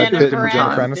Pitt and Brad Pitt Jennifer and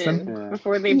Jennifer Aniston Aniston? Yeah.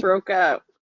 before they broke up.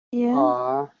 Yeah.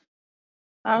 Aw.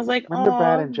 I was like, Remember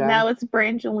Brad oh, and Jen? now it's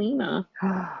Brangelina.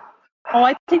 Oh,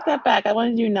 I take that back. I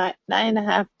want to do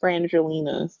 9.5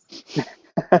 Brangelinas.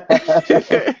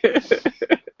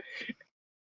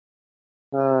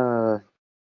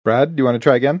 Brad, do you want to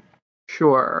try again?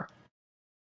 sure.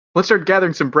 Let's start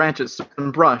gathering some branches,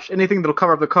 some brush, anything that'll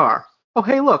cover up the car. Oh,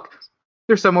 hey, look.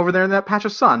 There's some over there in that patch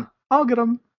of sun. I'll get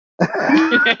them.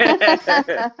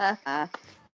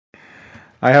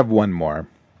 I have one more.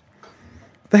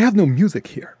 They have no music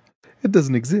here. It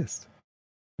doesn't exist.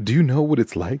 Do you know what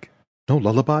it's like? No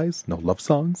lullabies, no love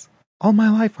songs. All my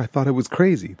life I thought I was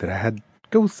crazy, that I had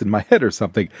ghosts in my head or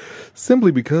something,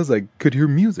 simply because I could hear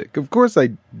music. Of course I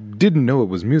didn't know it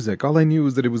was music. All I knew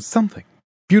was that it was something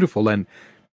beautiful and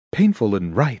painful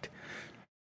and right.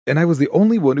 And I was the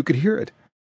only one who could hear it.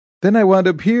 Then I wound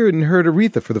up here and heard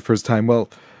Aretha for the first time. Well,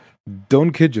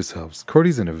 don't kid yourselves.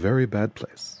 Cordy's in a very bad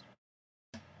place.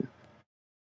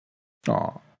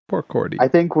 Aw, poor Cordy. I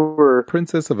think we're...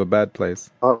 Princess of a bad place.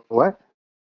 what?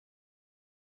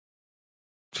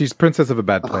 She's princess of a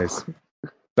bad place.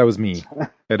 That was me,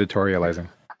 editorializing.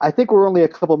 I think we're only a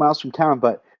couple miles from town,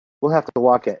 but we'll have to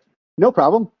walk it. No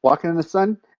problem. Walking in the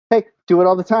sun? Hey, do it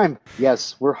all the time.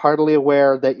 Yes, we're heartily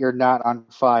aware that you're not on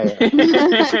fire.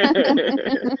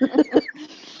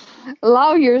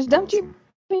 Lawyers, don't you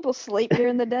people sleep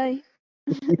during the day?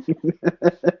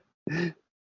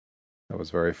 That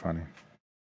was very funny.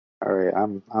 All right,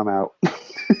 I'm out.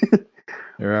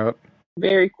 You're out?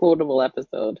 Very quotable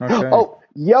episode. Okay. Oh,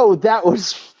 yo, that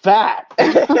was fat.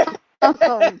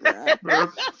 Oh,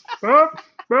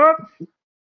 God.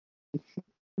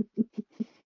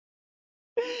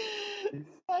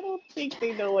 I don't think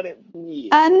they know what it means.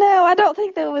 I know. I don't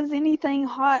think there was anything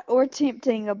hot or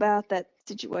tempting about that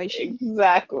situation.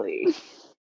 Exactly.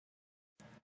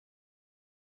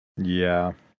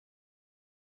 Yeah.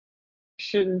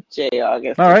 Shouldn't J.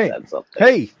 August All have right. said something?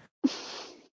 Hey!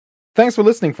 Thanks for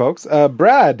listening, folks.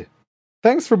 Brad,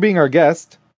 thanks for being our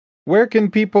guest. Where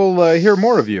can people hear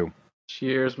more of you?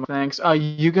 Cheers. Thanks.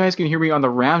 You guys can hear me on the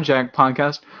Ramjack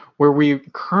podcast, where we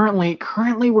currently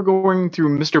we're going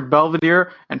through Mr.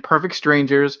 Belvedere and Perfect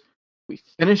Strangers. We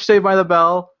finished Saved by the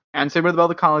Bell and Saved by the Bell: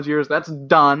 The College Years. That's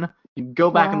done. You can go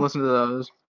back and listen to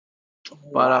those. But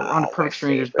we're on to Perfect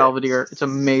Strangers, Belvedere. It's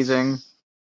amazing.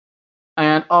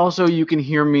 And also, you can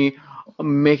hear me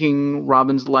making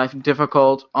Robin's life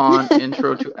difficult on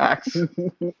Intro to X,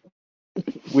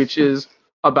 which is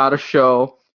about a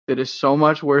show that is so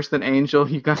much worse than Angel.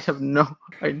 You guys have no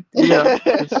idea.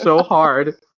 It's so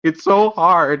hard. It's so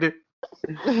hard.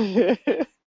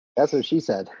 That's what she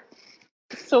said.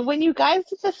 So when you guys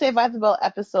did the Saved by the Bell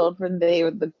episode when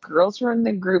the girls were in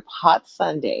the group Hot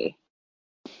Sunday,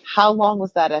 how long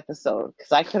was that episode?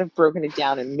 Because I could have broken it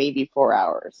down in maybe 4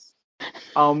 hours.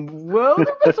 Well,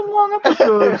 there've been some long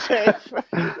episodes.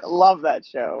 I love that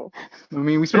show. I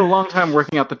mean, we spent a long time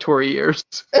working out the Tory years.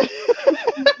 You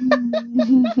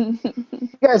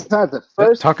guys not the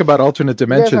first. Talk about alternate You guys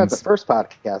not the dimensions. first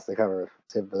podcast to cover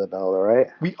Saved by the Bell, right?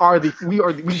 We are the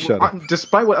Shut up.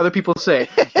 despite what other people say,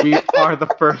 we are the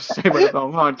first Saved by the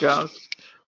Bell podcast.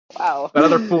 Wow. That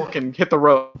other fool can hit the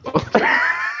road.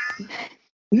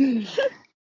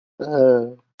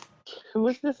 Who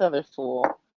is this other fool?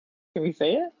 Can we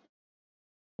say it?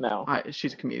 No.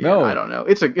 She's a comedian. No. I don't know.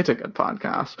 It's a good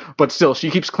podcast, but still, she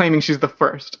keeps claiming she's the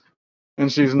first, and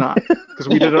she's not because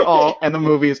we did it all, and the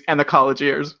movies, and the college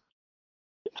years.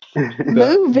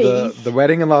 Movies. The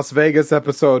wedding in Las Vegas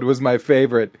episode was my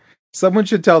favorite. Someone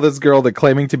should tell this girl that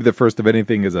claiming to be the first of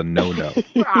anything is a no-no.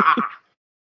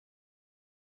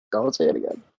 Don't say it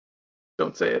again.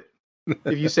 Don't say it.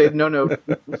 If you say no, oh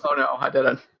no, I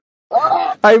didn't.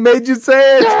 I made you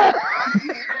say it!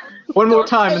 One more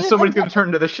time, and somebody's going to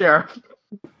turn to the sheriff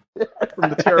from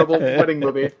the terrible wedding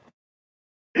movie.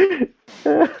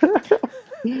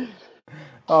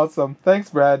 Awesome. Thanks,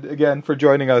 Brad, again, for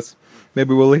joining us.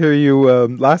 Maybe we'll hear you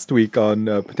last week on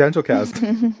Potential Cast.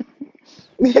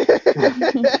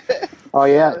 Oh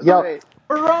yeah, That was yep. great.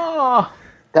 Hurrah!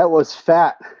 That was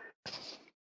fat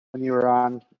when you were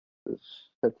on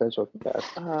Potential Cast.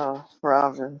 Oh,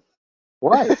 Robin.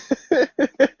 What?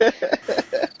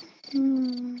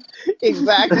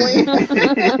 Exactly.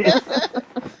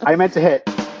 I meant to hit.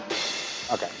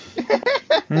 Okay.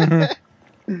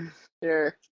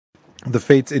 Sure. The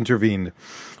fates intervened.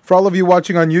 For all of you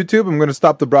watching on YouTube, I'm going to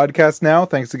stop the broadcast now.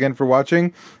 Thanks again for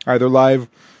watching, either live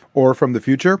or from the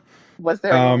future. Was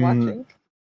there anyone watching?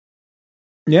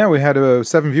 Yeah, we had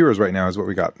 7 viewers right now is what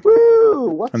we got. Woo!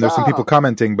 What's And there's some up? people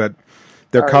commenting, but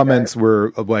their Sorry, comments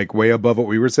were like way above what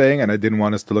we were saying, and I didn't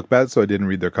want us to look bad, so I didn't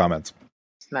read their comments.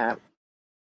 Snap.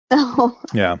 Oh.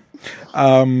 Yeah. So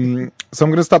I'm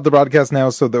going to stop the broadcast now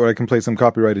so that I can play some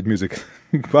copyrighted music.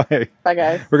 Bye. Bye,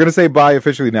 guys. We're going to say bye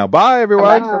officially now. Bye, Come back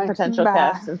everyone. for potential Bye.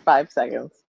 cast in 5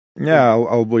 seconds. Yeah,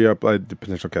 I'll be up the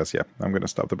potential cast. Yeah, I'm going to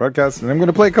stop the broadcast, and I'm going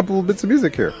to play a couple of bits of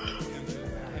music here.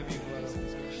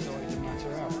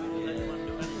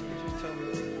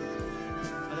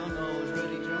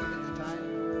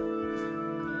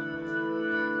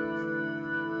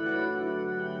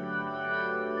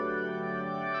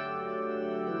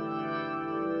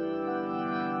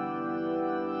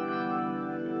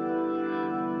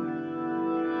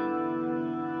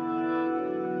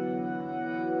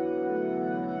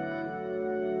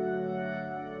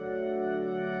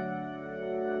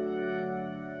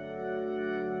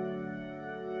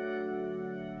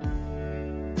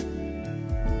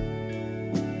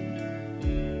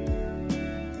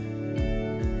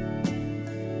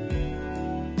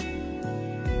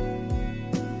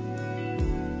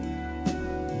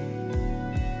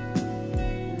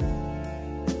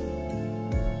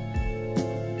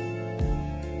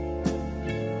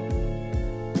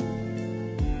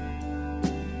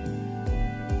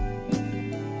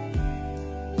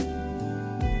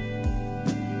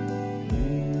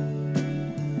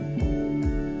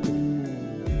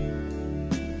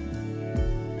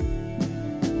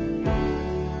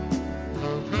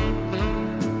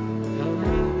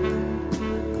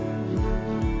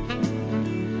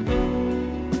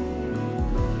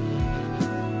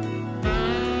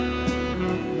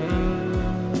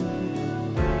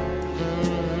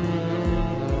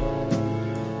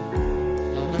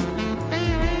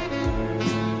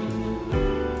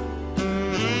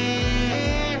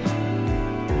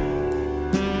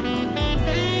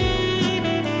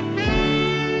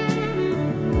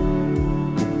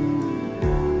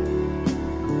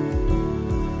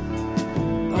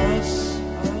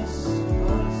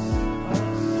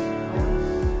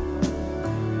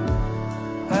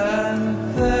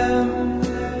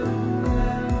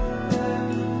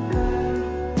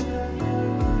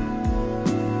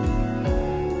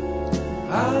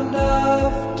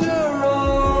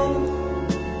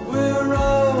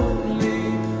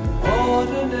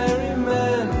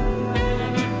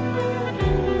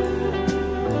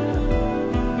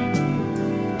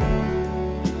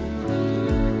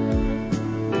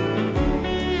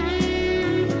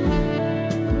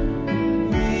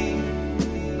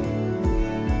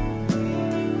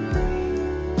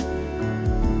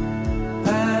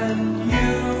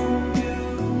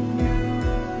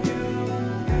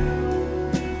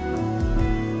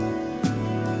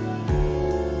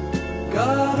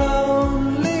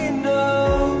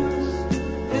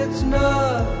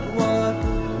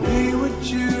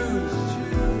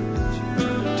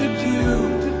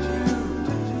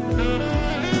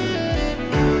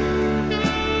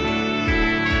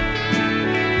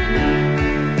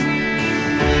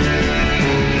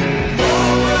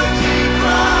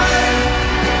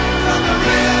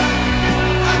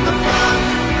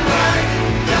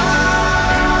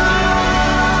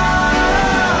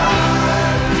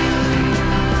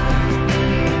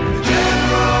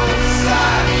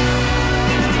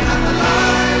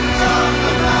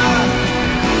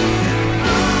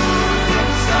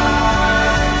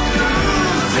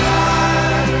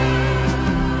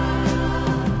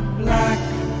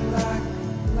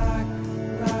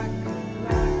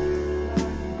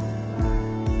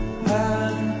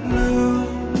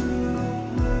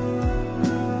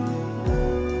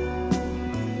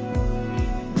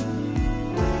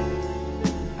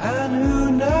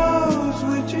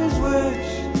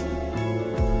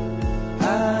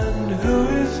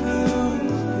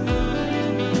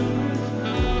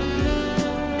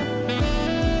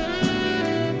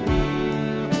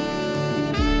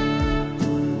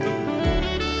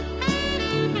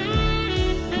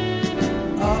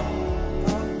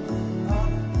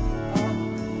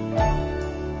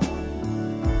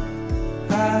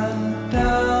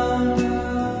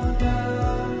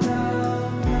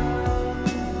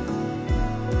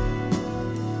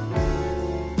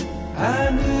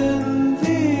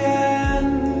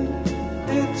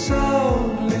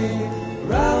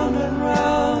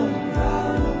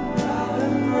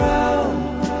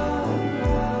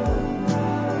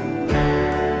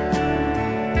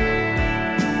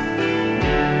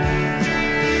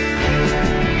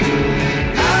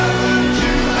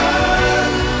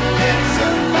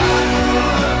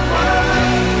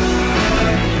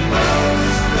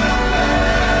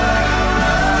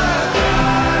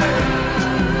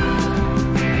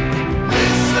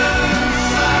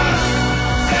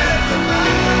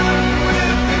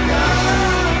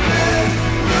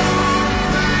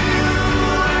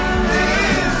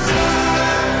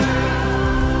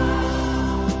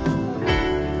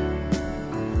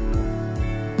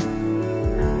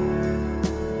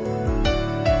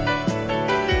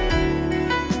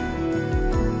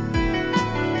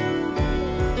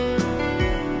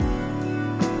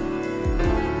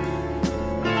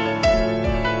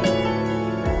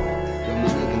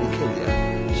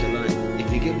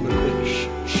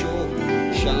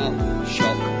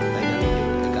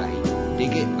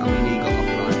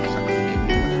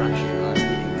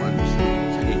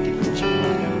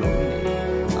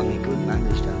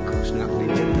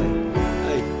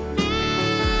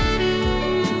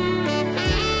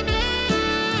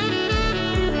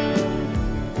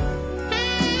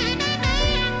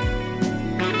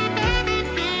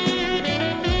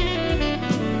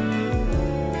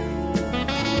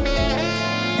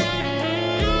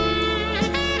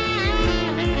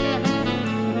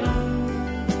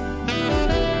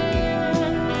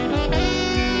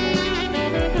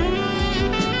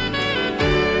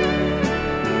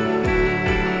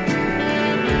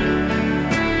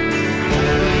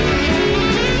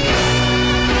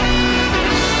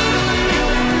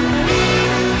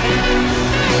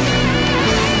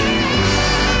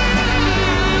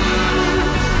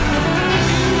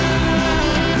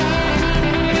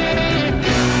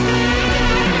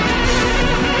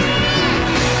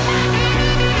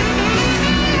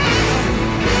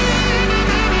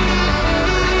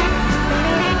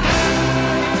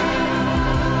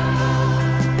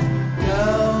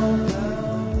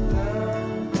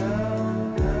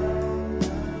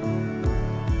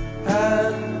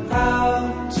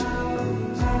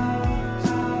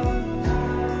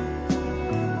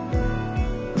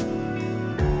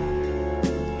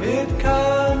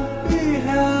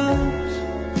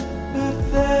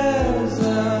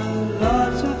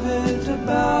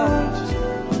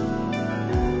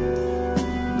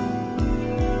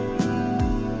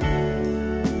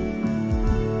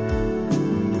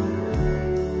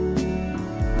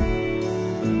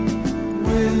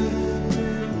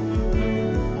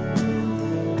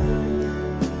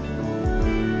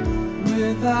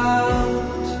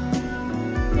 without.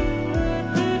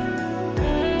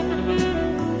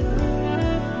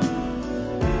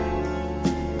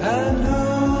 And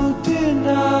who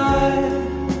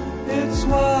denied it's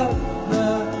what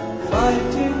the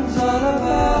fighting's all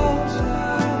about?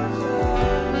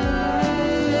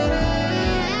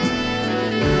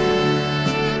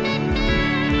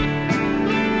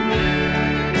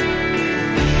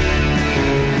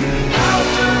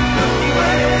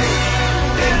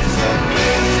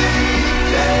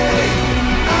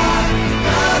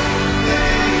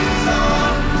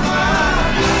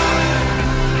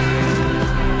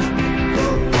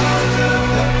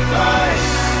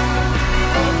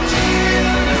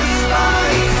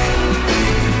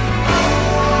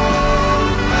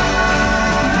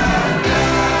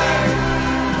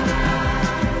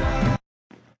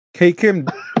 Hey, Kim,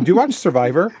 do you watch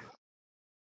Survivor?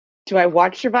 Do I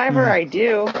watch Survivor? I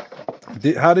do.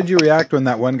 How did you react when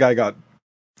that one guy got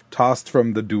tossed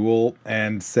from the duel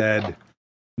and said,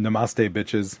 "Namaste,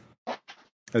 bitches,"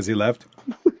 as he left?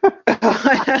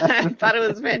 I thought it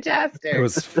was fantastic. It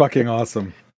was fucking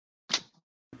awesome.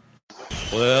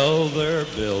 Well, they're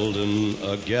building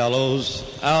a gallows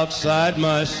outside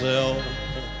my cell,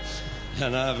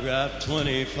 and I've got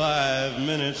 25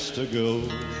 minutes to go.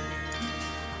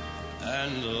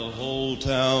 And the whole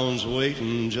town's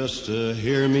waiting just to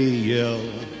hear me yell.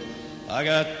 I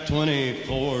got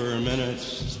 24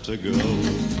 minutes to go.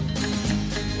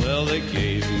 Well, they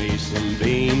gave me some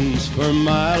beans for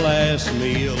my last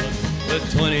meal with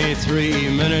 23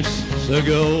 minutes to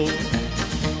go.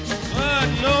 But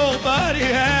nobody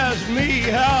asked me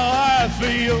how I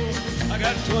feel. I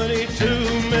got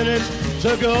 22 minutes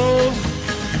to go.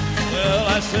 Well,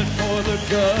 I sent for the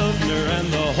governor and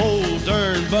the whole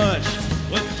darn bunch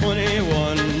with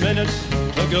 21 minutes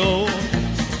to go.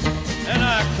 And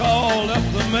I called up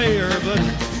the mayor, but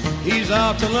he's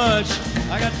out to lunch.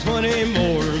 I got 20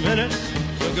 more minutes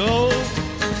to go.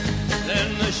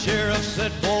 Then the sheriff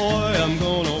said, boy, I'm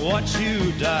gonna watch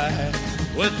you die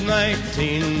with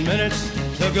 19 minutes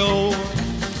to go.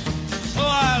 So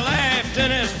I laughed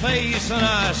in his face and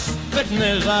I spit in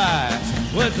his eye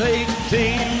with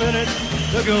 18 minutes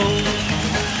to go.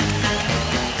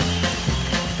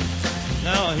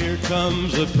 Now here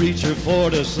comes a preacher for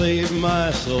to save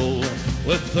my soul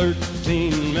with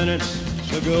 13 minutes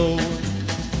to go.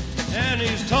 And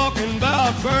he's talking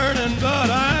about burning, but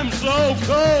I'm so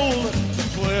cold.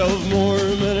 12 more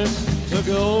minutes to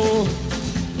go.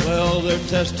 Well, they're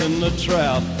testing the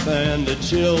trap and it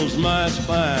chills my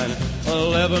spine.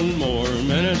 11 more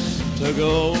minutes to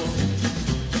go.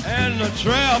 And the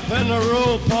trap and the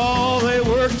rope, all they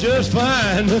work just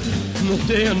fine.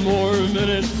 10 more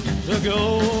minutes to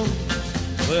go.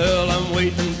 Well, I'm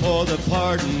waiting for the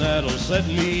pardon that'll set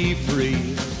me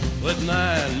free with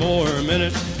 9 more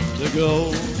minutes to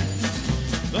go.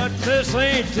 But this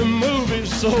ain't the movie,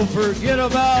 so forget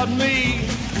about me.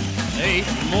 8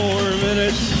 more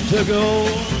minutes to go.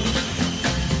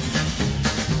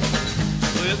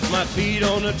 With my feet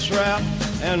on the trap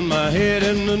and my head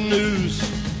in the noose,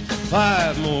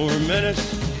 5 more minutes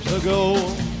to go.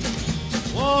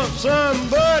 Won't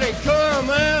somebody come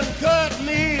and cut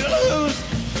me loose?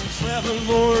 7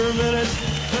 more minutes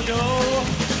to go.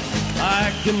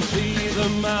 I can see the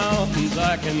mountains,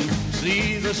 I can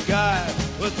see the sky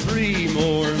with 3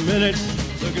 more minutes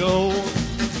to go.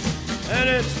 And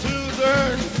it's too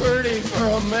darn pretty for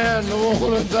a man to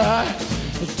want to die.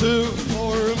 2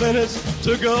 more minutes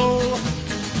to go.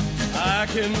 I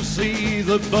can see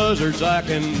the buzzards, I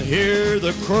can hear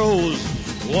the crows.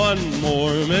 1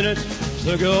 more minute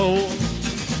to go.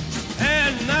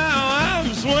 And now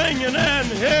I'm swinging and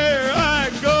here I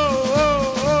go.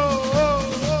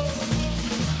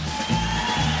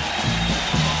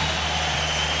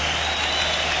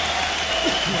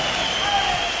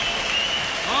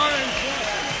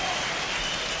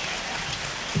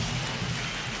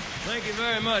 Thank you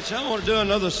very much. I want to do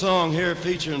another song here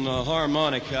featuring the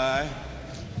harmonica,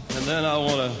 and then I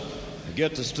want to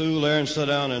get the stool there and sit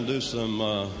down and do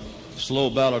some slow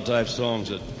ballad type songs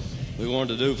that we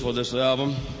wanted to do for this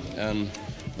album, and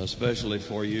especially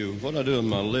for you. What I do with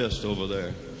my list over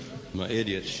there, my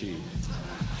idiot sheet.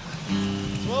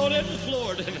 Throw it in the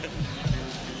floor, didn't it?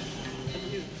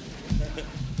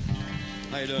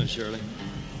 How you doing, Shirley?